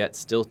have yet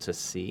still to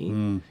see.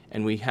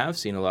 And we have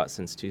seen a lot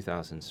since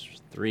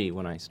 2003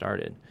 when I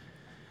started.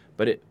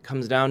 But it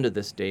comes down to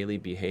this daily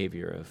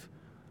behavior of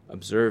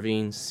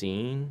observing,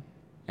 seeing,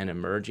 and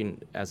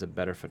emerging as a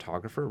better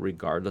photographer,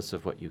 regardless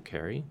of what you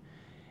carry.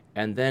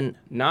 And then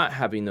not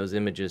having those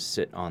images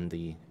sit on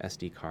the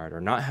SD card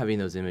or not having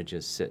those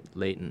images sit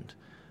latent,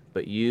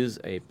 but use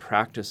a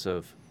practice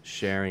of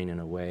sharing in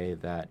a way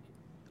that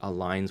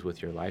aligns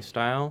with your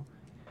lifestyle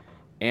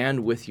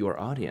and with your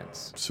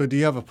audience. So do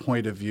you have a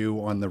point of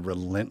view on the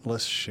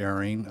relentless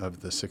sharing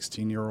of the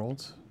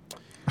 16-year-olds?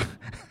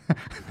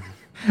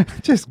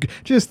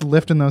 just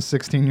lifting those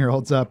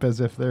 16-year-olds up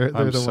as if they're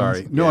I'm the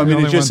sorry. ones. No, I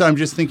mean, I'm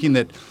just thinking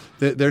that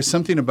there's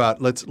something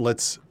about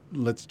let's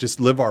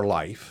just live our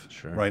life,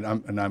 Sure. right?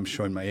 I'm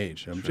showing my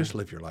age. Just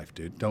live your life,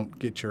 dude. Don't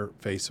get your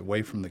face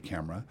away from the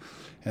camera.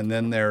 And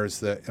then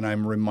there's and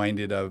I'm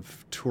reminded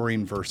of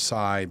touring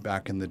Versailles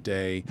back in the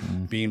day,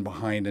 being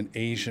behind an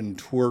Asian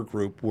tour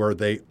group where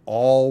they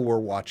all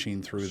were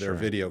watching through their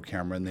video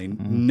camera and they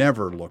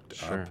never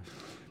looked up.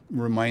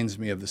 Reminds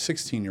me of the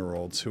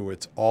 16-year-olds who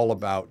it's all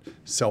about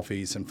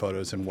selfies and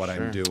photos and what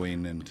I'm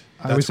doing, and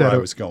that's where I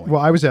was going.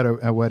 Well, I was at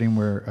a wedding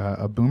where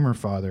a boomer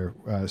father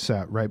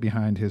sat right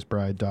behind his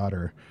bride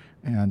daughter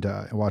and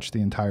watched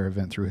the entire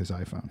event through his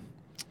iPhone.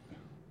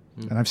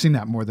 And I've seen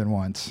that more than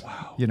once.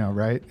 Wow.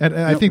 Right? And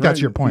I think that's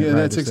your point, yeah, right?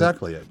 That's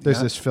exactly it.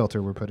 There's this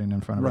filter we're putting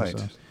in front of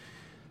ourselves.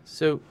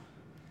 So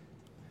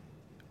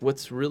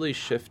what's really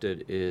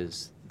shifted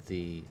is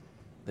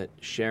that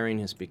sharing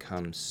has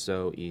become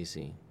so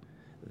easy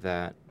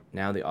that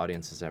now the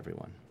audience is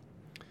everyone.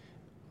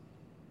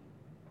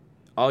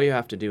 All you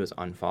have to do is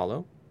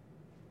unfollow.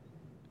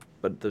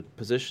 But the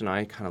position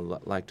I kind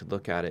of like to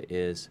look at it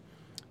is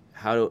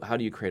how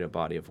do you create a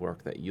body of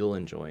work that you'll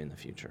enjoy in the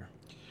future,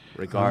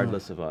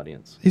 regardless of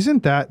audience?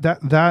 Isn't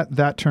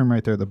that term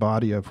right there, the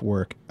body of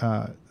work,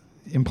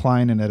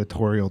 implying an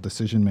editorial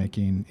decision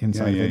making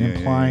inside of it,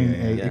 implying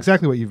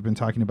exactly what you've been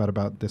talking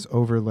about this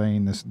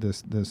overlaying this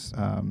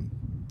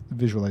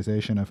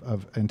visualization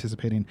of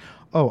anticipating,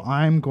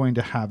 I'm going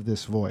to have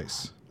this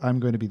voice. I'm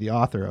going to be the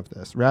author of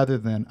this, rather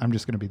than I'm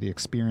just going to be the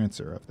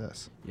experiencer of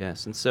this.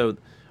 Yes, and so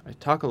I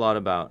talk a lot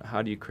about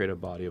how do you create a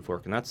body of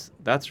work, and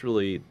that's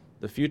really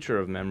the future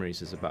of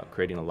memories is about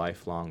creating a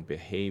lifelong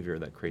behavior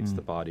that creates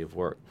the body of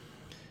work.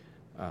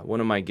 One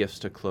of my gifts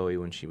to Chloe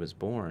when she was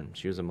born,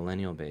 she was a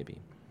millennial baby,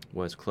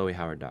 was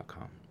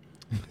ChloeHoward.com.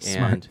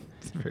 Smart.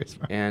 Very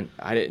smart. And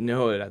I didn't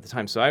know it at the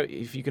time. So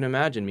if you can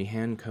imagine me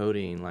hand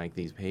coding like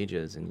these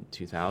pages in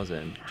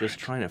 2000, just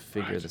trying to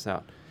figure this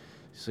out.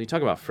 So you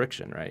talk about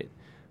friction, right?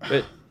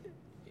 But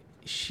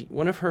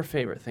one of her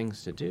favorite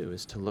things to do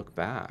is to look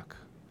back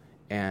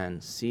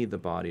and see the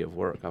body of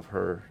work of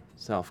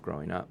herself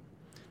growing up.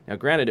 Now,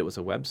 granted, it was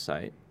a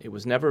website. It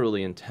was never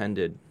really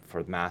intended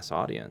for the mass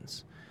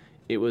audience.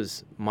 It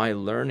was my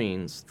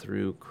learnings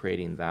through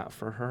creating that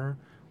for her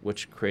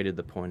which created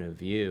the point of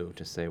view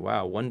to say,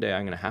 wow, one day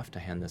I'm going to have to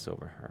hand this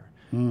over her.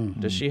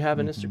 Does she have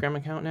an Instagram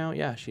account now?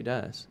 Yeah, she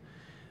does.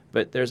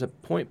 But there's a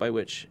point by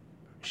which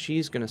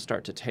she's going to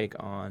start to take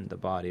on the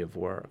body of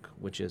work,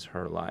 which is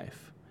her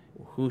life.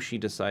 Who she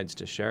decides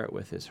to share it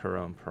with is her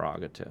own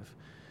prerogative.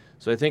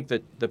 So I think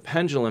that the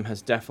pendulum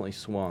has definitely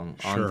swung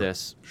on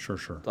this.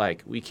 Sure.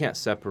 Like, we can't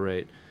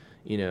separate,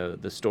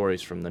 the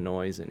stories from the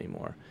noise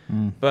anymore.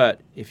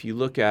 But if you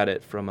look at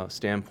it from a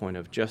standpoint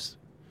of just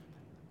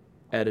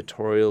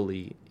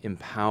editorially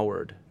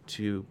empowered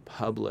to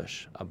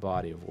publish a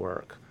body of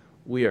work,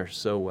 we are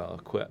so well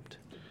equipped.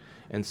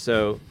 And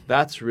so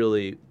that's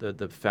really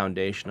the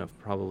foundation of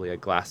probably a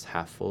glass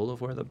half full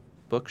of where the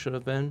book should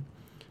have been.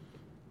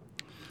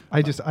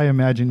 I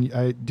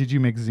imagine, did you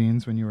make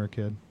zines when you were a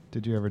kid?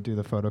 Did you ever do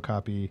the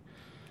photocopy?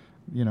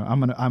 I'm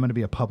gonna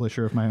be a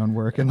publisher of my own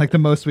work, and like the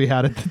most we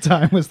had at the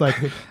time was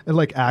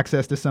like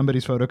access to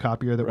somebody's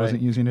photocopier that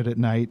wasn't using it at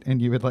night,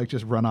 and you would like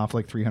just run off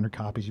like 300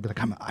 copies. You'd be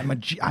like,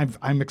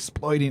 I'm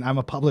exploiting. I'm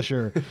a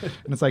publisher,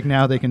 and it's like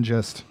now they can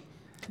just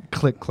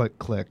click.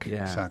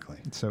 Yeah, exactly.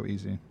 It's so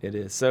easy. It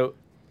is. So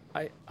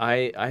I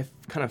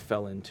kind of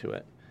fell into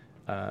it.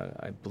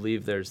 I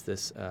believe there's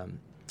this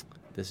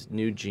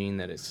new gene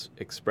that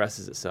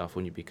expresses itself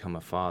when you become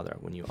a father,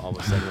 when you all of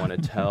a sudden want to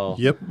tell,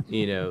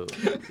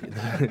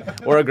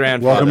 or a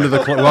grandfather. Welcome to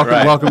the club.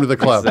 Welcome to the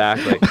club.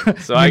 Exactly.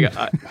 So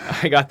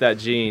I got that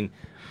gene,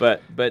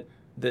 but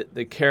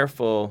the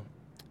careful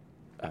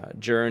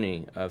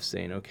journey of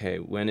saying, okay,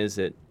 when is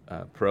it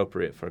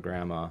appropriate for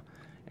grandma?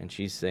 And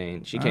she's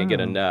saying she can't get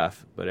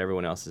enough, but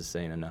everyone else is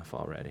saying enough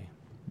already.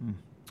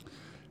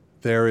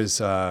 There is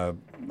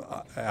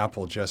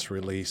Apple just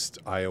released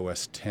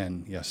iOS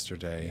 10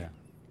 yesterday.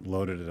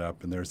 Loaded it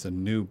up, and there's a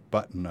new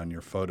button on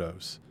your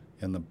photos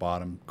in the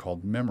bottom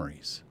called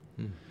Memories.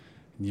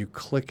 You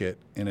click it,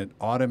 and it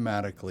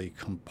automatically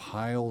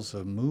compiles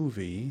a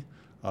movie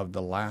of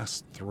the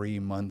last 3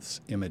 months'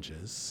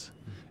 images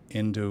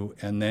and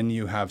then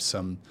you have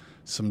some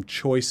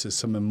choices,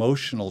 some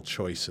emotional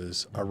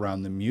choices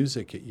around the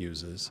music it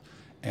uses,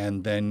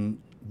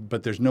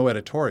 but there's no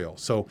editorial.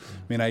 So,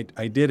 I mean,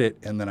 I did it,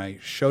 and then I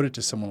showed it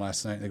to someone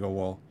last night, and they go,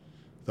 well,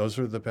 those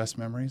are the best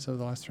memories of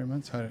the last 3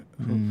 months?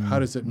 How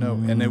does it know?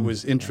 And it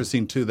was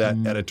interesting, too, that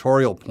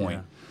editorial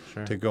point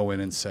to go in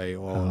and say,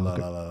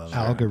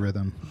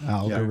 algorithm.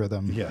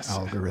 Yes.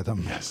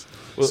 Algorithm. Yes.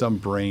 Well, some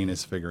brain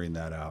is figuring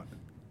that out.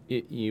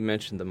 You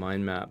mentioned the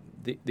mind map.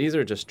 These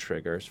are just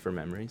triggers for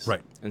memories.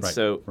 Right. And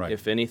so,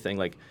 if anything,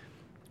 like,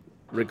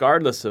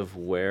 regardless of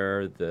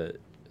where the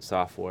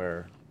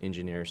software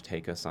engineers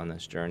take us on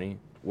this journey,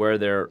 where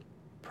they're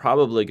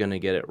probably going to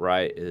get it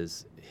right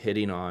is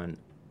hitting on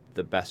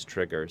the best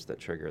triggers that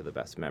trigger the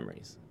best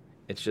memories.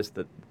 It's just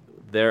that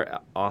their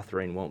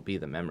authoring won't be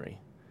the memory.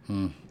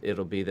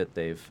 It'll be that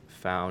they've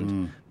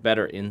found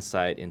better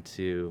insight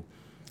into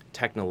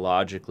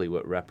technologically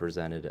what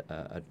represented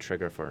a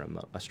trigger for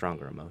a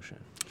stronger emotion.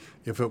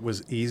 If it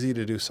was easy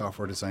to do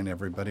software design,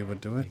 everybody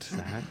would do it.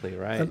 Exactly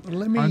right.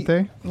 Aren't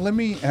they? Let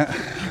me.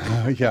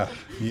 Yeah.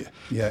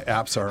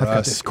 Apps are I've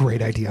got this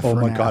great idea for an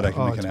app. Oh my God, I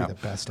can make an app. The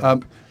best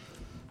app.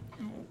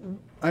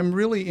 I'm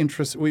really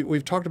interested.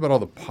 We've talked about all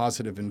the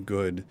positive and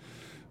good.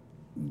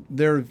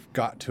 There've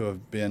got to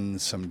have been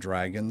some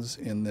dragons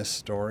in this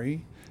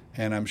story,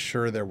 and I'm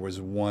sure there was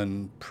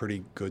one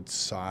pretty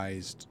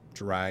good-sized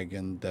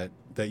dragon that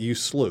you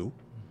slew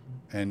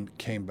and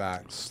came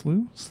back.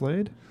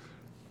 Slayed?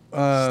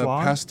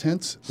 Past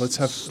tense. Let's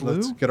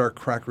Slew? Get our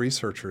crack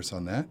researchers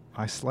on that.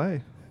 I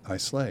slay.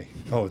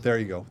 Oh, there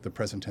you go. The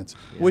present tense.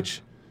 Yeah.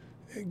 Which,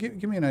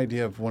 give me an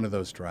idea of one of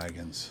those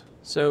dragons.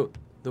 So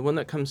the one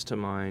that comes to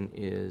mind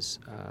is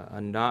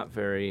a not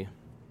very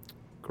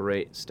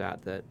great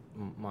stat that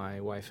my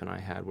wife and I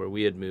had, where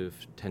we had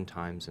moved 10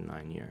 times in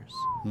 9 years.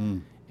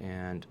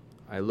 And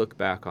I look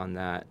back on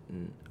that,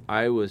 and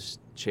I was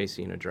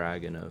chasing a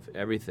dragon of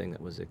everything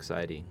that was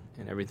exciting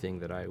and everything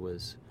that I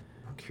was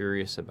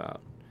curious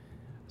about.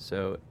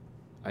 So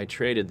I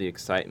traded the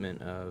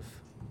excitement of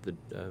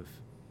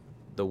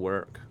the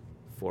work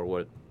for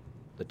what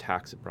the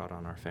tax it brought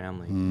on our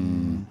family.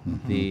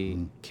 The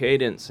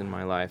cadence in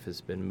my life has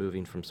been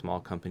moving from small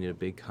company to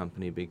big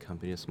company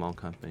to small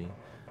company.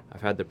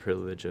 I've had the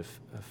privilege of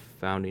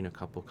founding a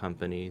couple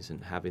companies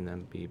and having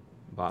them be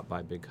bought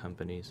by big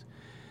companies.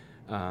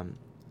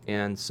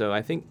 And so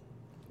I think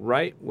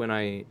right when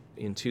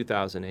in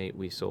 2008,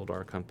 we sold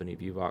our company,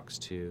 Vuvox,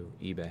 to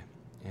eBay.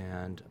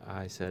 And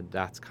I said,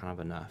 that's kind of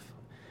enough.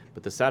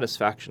 But the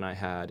satisfaction I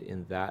had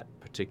in that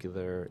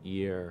particular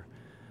year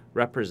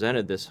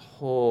represented this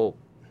whole,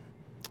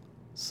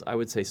 I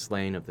would say,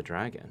 slaying of the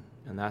dragon.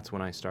 And that's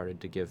when I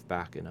started to give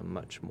back in a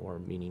much more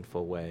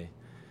meaningful way.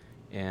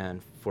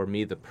 And for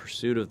me, the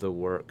pursuit of the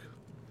work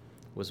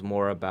was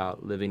more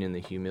about living in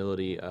the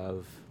humility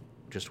of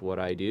just what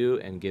I do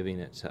and giving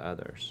it to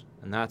others.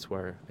 And that's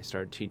where I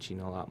started teaching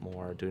a lot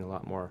more, doing a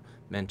lot more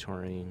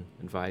mentoring,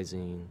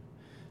 advising.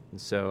 And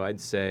so I'd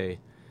say,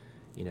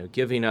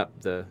 giving up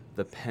the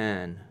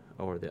pen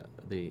or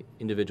the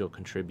individual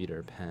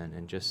contributor pen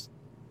and just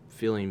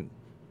feeling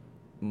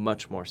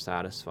much more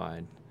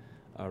satisfied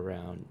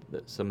around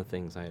some of the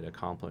things I had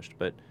accomplished.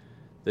 But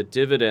the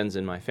dividends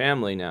in my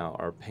family now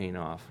are paying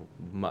off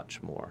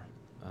much more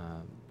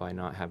by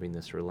not having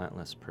this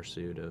relentless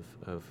pursuit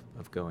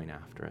of going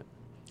after it.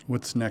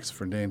 What's next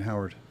for Dane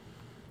Howard?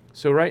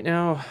 So right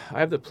now, I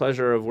have the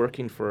pleasure of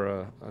working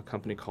for a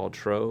company called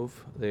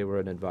Trove. They were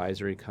an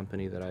advisory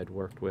company that I'd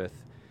worked with,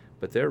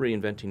 but they're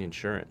reinventing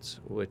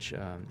insurance, which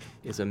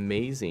is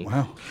amazing.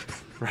 Wow.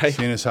 Right?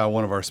 Seeing as how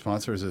one of our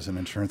sponsors is an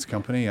insurance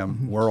company,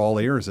 we're all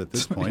ears at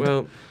this point.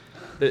 Well,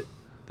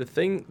 the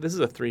thing, this is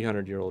a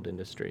 300-year-old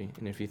industry,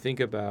 and if you think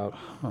about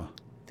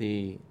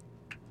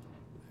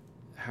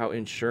how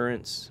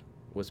insurance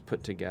was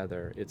put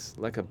together, it's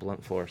like a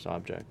blunt force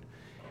object.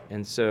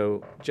 And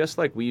so just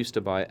like we used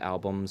to buy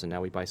albums and now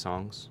we buy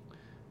songs,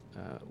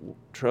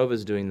 Trove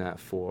is doing that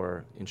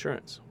for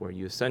insurance, where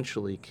you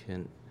essentially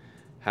can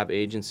have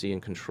agency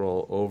and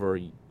control over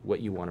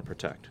what you want to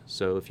protect.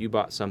 So if you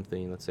bought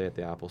something, let's say at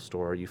the Apple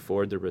Store, you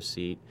forward the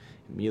receipt,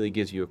 it immediately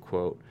gives you a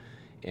quote,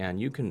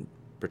 and you can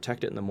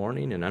protect it in the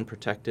morning and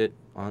unprotect it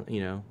on,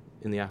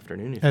 in the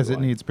afternoon if as you it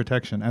like. needs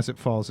protection, as it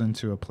falls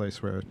into a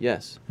place where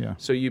Yes. Yeah.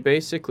 So you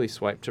basically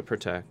swipe to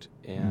protect,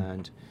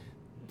 and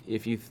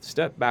if you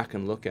step back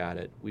and look at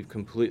it, we've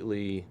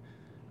completely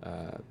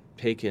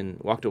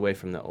walked away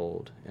from the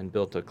old and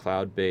built a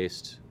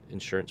cloud-based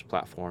insurance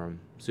platform,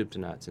 soup to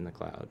nuts in the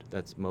cloud,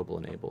 that's mobile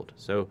enabled.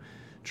 So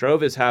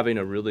Trove is having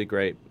a really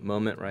great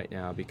moment right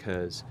now,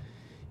 because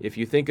if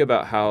you think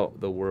about how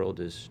the world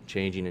is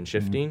changing and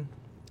shifting,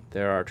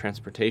 there are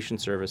transportation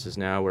services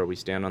now where we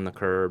stand on the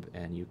curb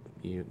and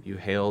you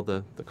hail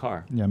the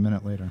car. a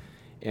minute later.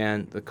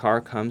 And the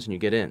car comes and you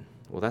get in.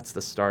 Well, that's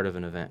the start of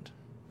an event.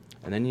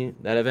 And then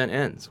that event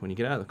ends when you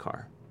get out of the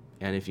car.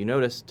 And if you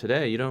notice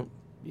today,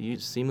 you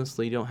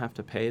seamlessly don't have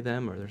to pay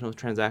them, or there's no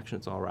transaction,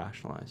 it's all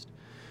rationalized.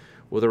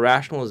 Well, the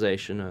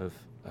rationalization of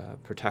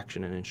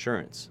protection and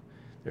insurance,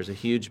 there's a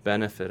huge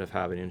benefit of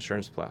having an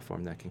insurance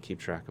platform that can keep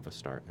track of a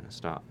start and a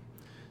stop.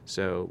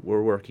 So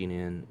we're working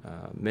in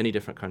many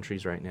different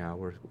countries right now.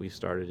 We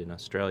started in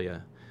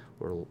Australia.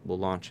 We'll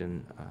launch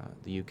in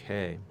the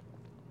UK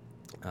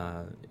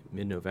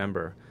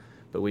mid-November.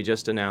 But we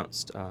just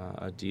announced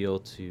a deal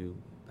to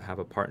have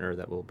a partner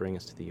that will bring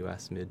us to the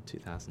U.S.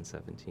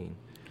 mid-2017.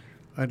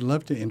 I'd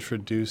love to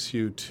introduce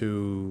you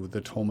to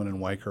the Tolman and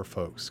Weicker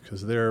folks,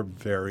 because they're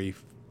very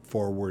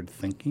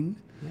forward-thinking.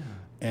 Yeah.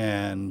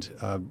 And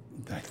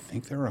I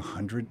think they're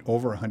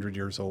over 100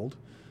 years old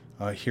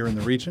here in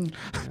the region.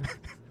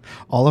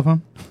 All of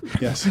them?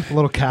 Yes.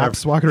 Little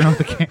caps walking around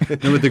with the cane.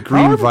 They're with the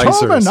green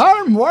visors. Tolman,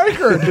 I'm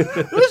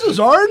Weicker. This is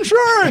our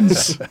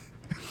insurance.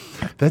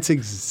 That's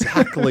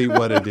exactly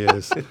what it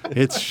is.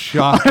 It's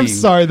shocking. I'm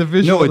sorry, the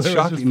visual. No, it's there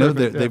was shocking. just No,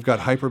 perfect, they've got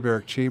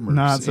hyperbaric chambers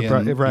Not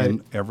right.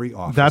 in every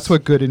office. That's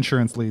what good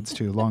insurance leads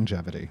to,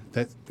 longevity.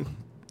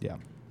 Yeah.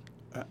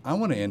 I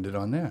want to end it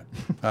on that.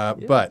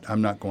 But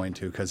I'm not going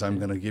to, because I'm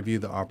going to give you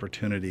the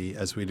opportunity,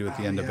 as we do at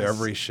the end of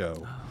every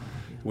show,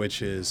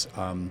 which is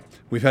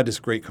we've had this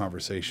great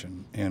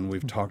conversation, and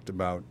we've talked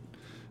about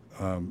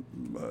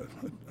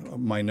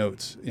my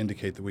notes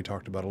indicate that we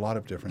talked about a lot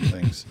of different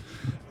things.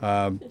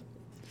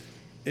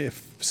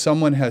 If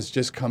someone has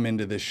just come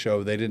into this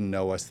show, they didn't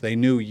know us, they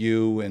knew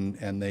you,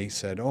 and they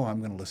said, oh, I'm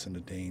going to listen to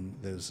Dane.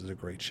 This is a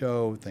great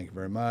show. Thank you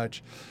very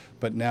much.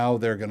 But now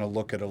they're going to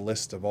look at a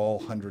list of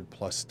all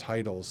 100-plus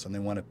titles, and they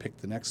want to pick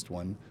the next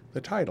one.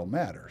 The title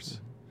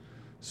matters.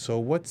 So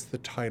what's the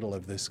title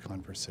of this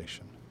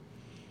conversation?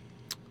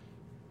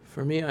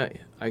 For me,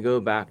 I go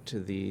back to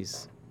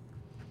these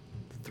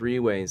 3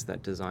 ways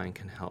that design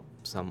can help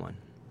someone.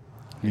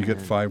 You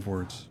get 5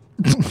 words.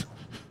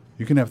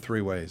 You can have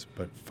 3 ways,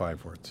 but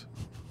 5 words.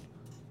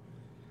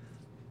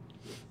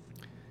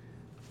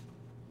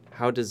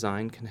 How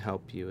design can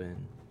help you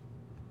in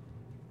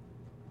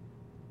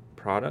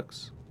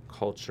products,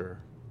 culture,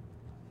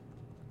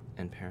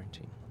 and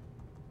parenting.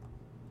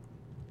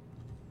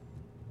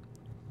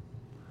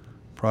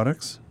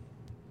 Products,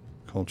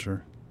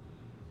 culture,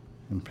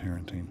 and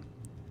parenting.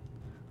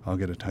 I'll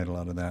get a title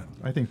out of that.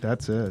 I think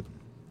that's it.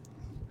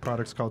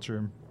 Products, culture,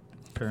 and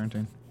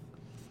parenting.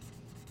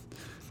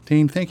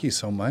 Dean, thank you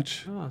so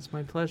much. Oh, it's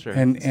my pleasure.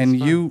 And This is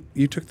fun.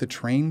 you took the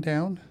train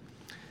down?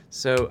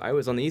 So I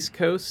was on the East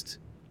Coast,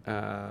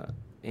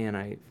 and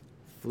I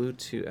flew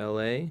to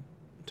L.A.,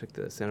 took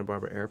the Santa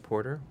Barbara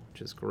Airporter,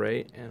 which is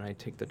great, and I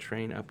take the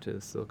train up to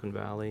Silicon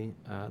Valley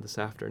this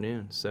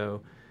afternoon.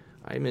 So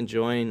I'm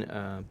enjoying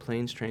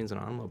planes, trains,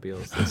 and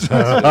automobiles.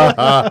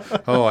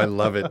 Oh, I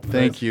love it.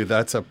 Thank you.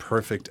 That's a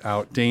perfect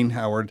out. Dane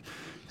Howard,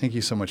 thank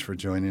you so much for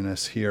joining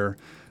us here.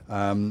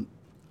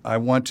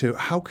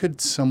 How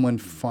could someone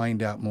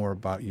find out more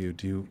about you?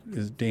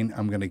 Dane,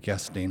 I'm going to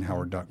guess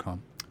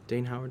DaneHoward.com.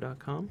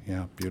 DaneHoward.com.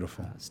 Yeah,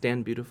 beautiful.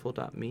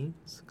 StandBeautiful.me.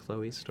 It's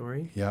Chloe's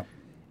story. Yep.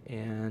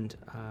 And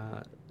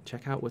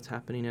check out what's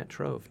happening at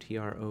Trove,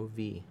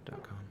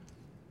 TROV.com.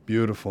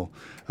 Beautiful.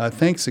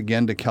 Thanks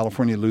again to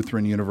California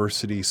Lutheran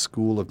University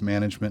School of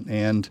Management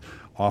and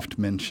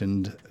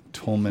oft-mentioned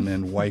Tolman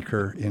and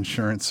Weicker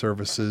Insurance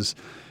Services,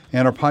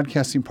 and our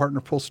podcasting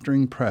partner,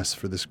 Pullstring Press,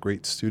 for this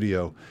great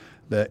studio.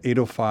 The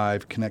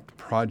 805 Connect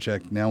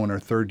project, now in our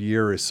 3rd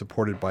year, is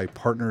supported by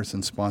partners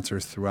and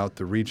sponsors throughout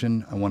the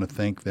region. I want to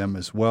thank them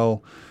as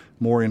well.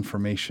 more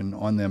information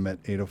on them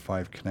at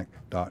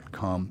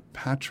 805connect.com.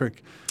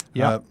 Patrick,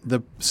 Yeah.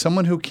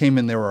 Someone who came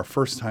in, they were our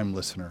first-time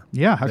listener.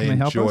 Yeah, how can they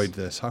help us? They enjoyed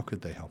this. How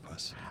could they help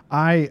us?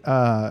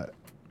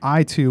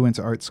 I too went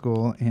to art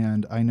school,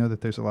 and I know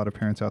that there's a lot of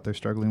parents out there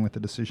struggling with the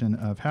decision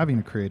of having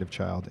a creative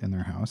child in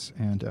their house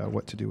and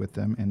what to do with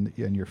them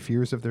and your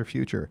fears of their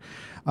future.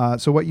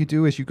 So what you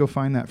do is you go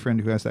find that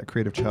friend who has that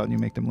creative child, and you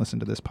make them listen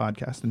to this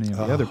podcast and any of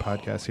the other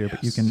podcasts here. Yes.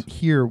 But you can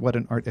hear what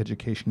an art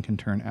education can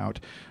turn out,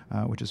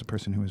 which is a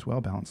person who is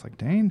well balanced like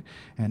Dane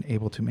and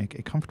able to make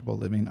a comfortable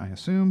living, I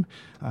assume,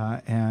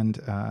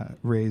 and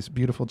raise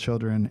beautiful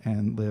children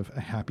and live a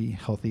happy,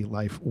 healthy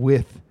life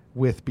with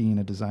being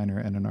a designer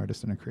and an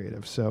artist and a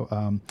creative.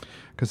 So,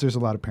 because there's a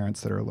lot of parents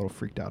that are a little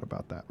freaked out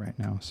about that right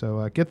now.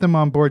 So get them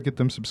on board, get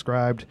them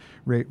subscribed,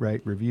 rate,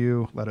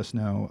 review, let us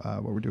know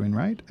what we're doing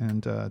right,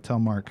 and tell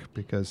Mark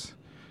because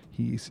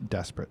he's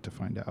desperate to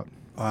find out.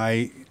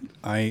 I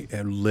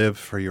live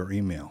for your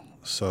email.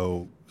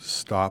 So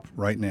stop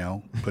right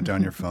now, put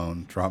down your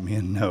phone, drop me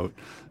a note,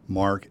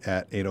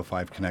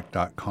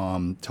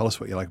 mark@805connect.com. Tell us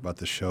what you like about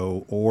the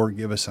show, or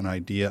give us an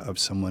idea of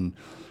someone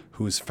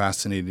who is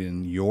fascinated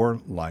in your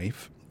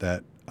life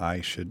that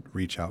I should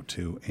reach out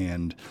to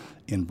and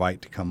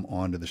invite to come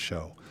onto the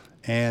show.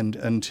 And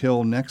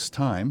until next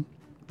time,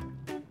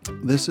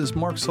 this is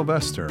Mark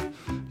Sylvester,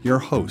 your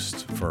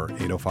host for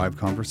 805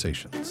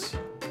 Conversations.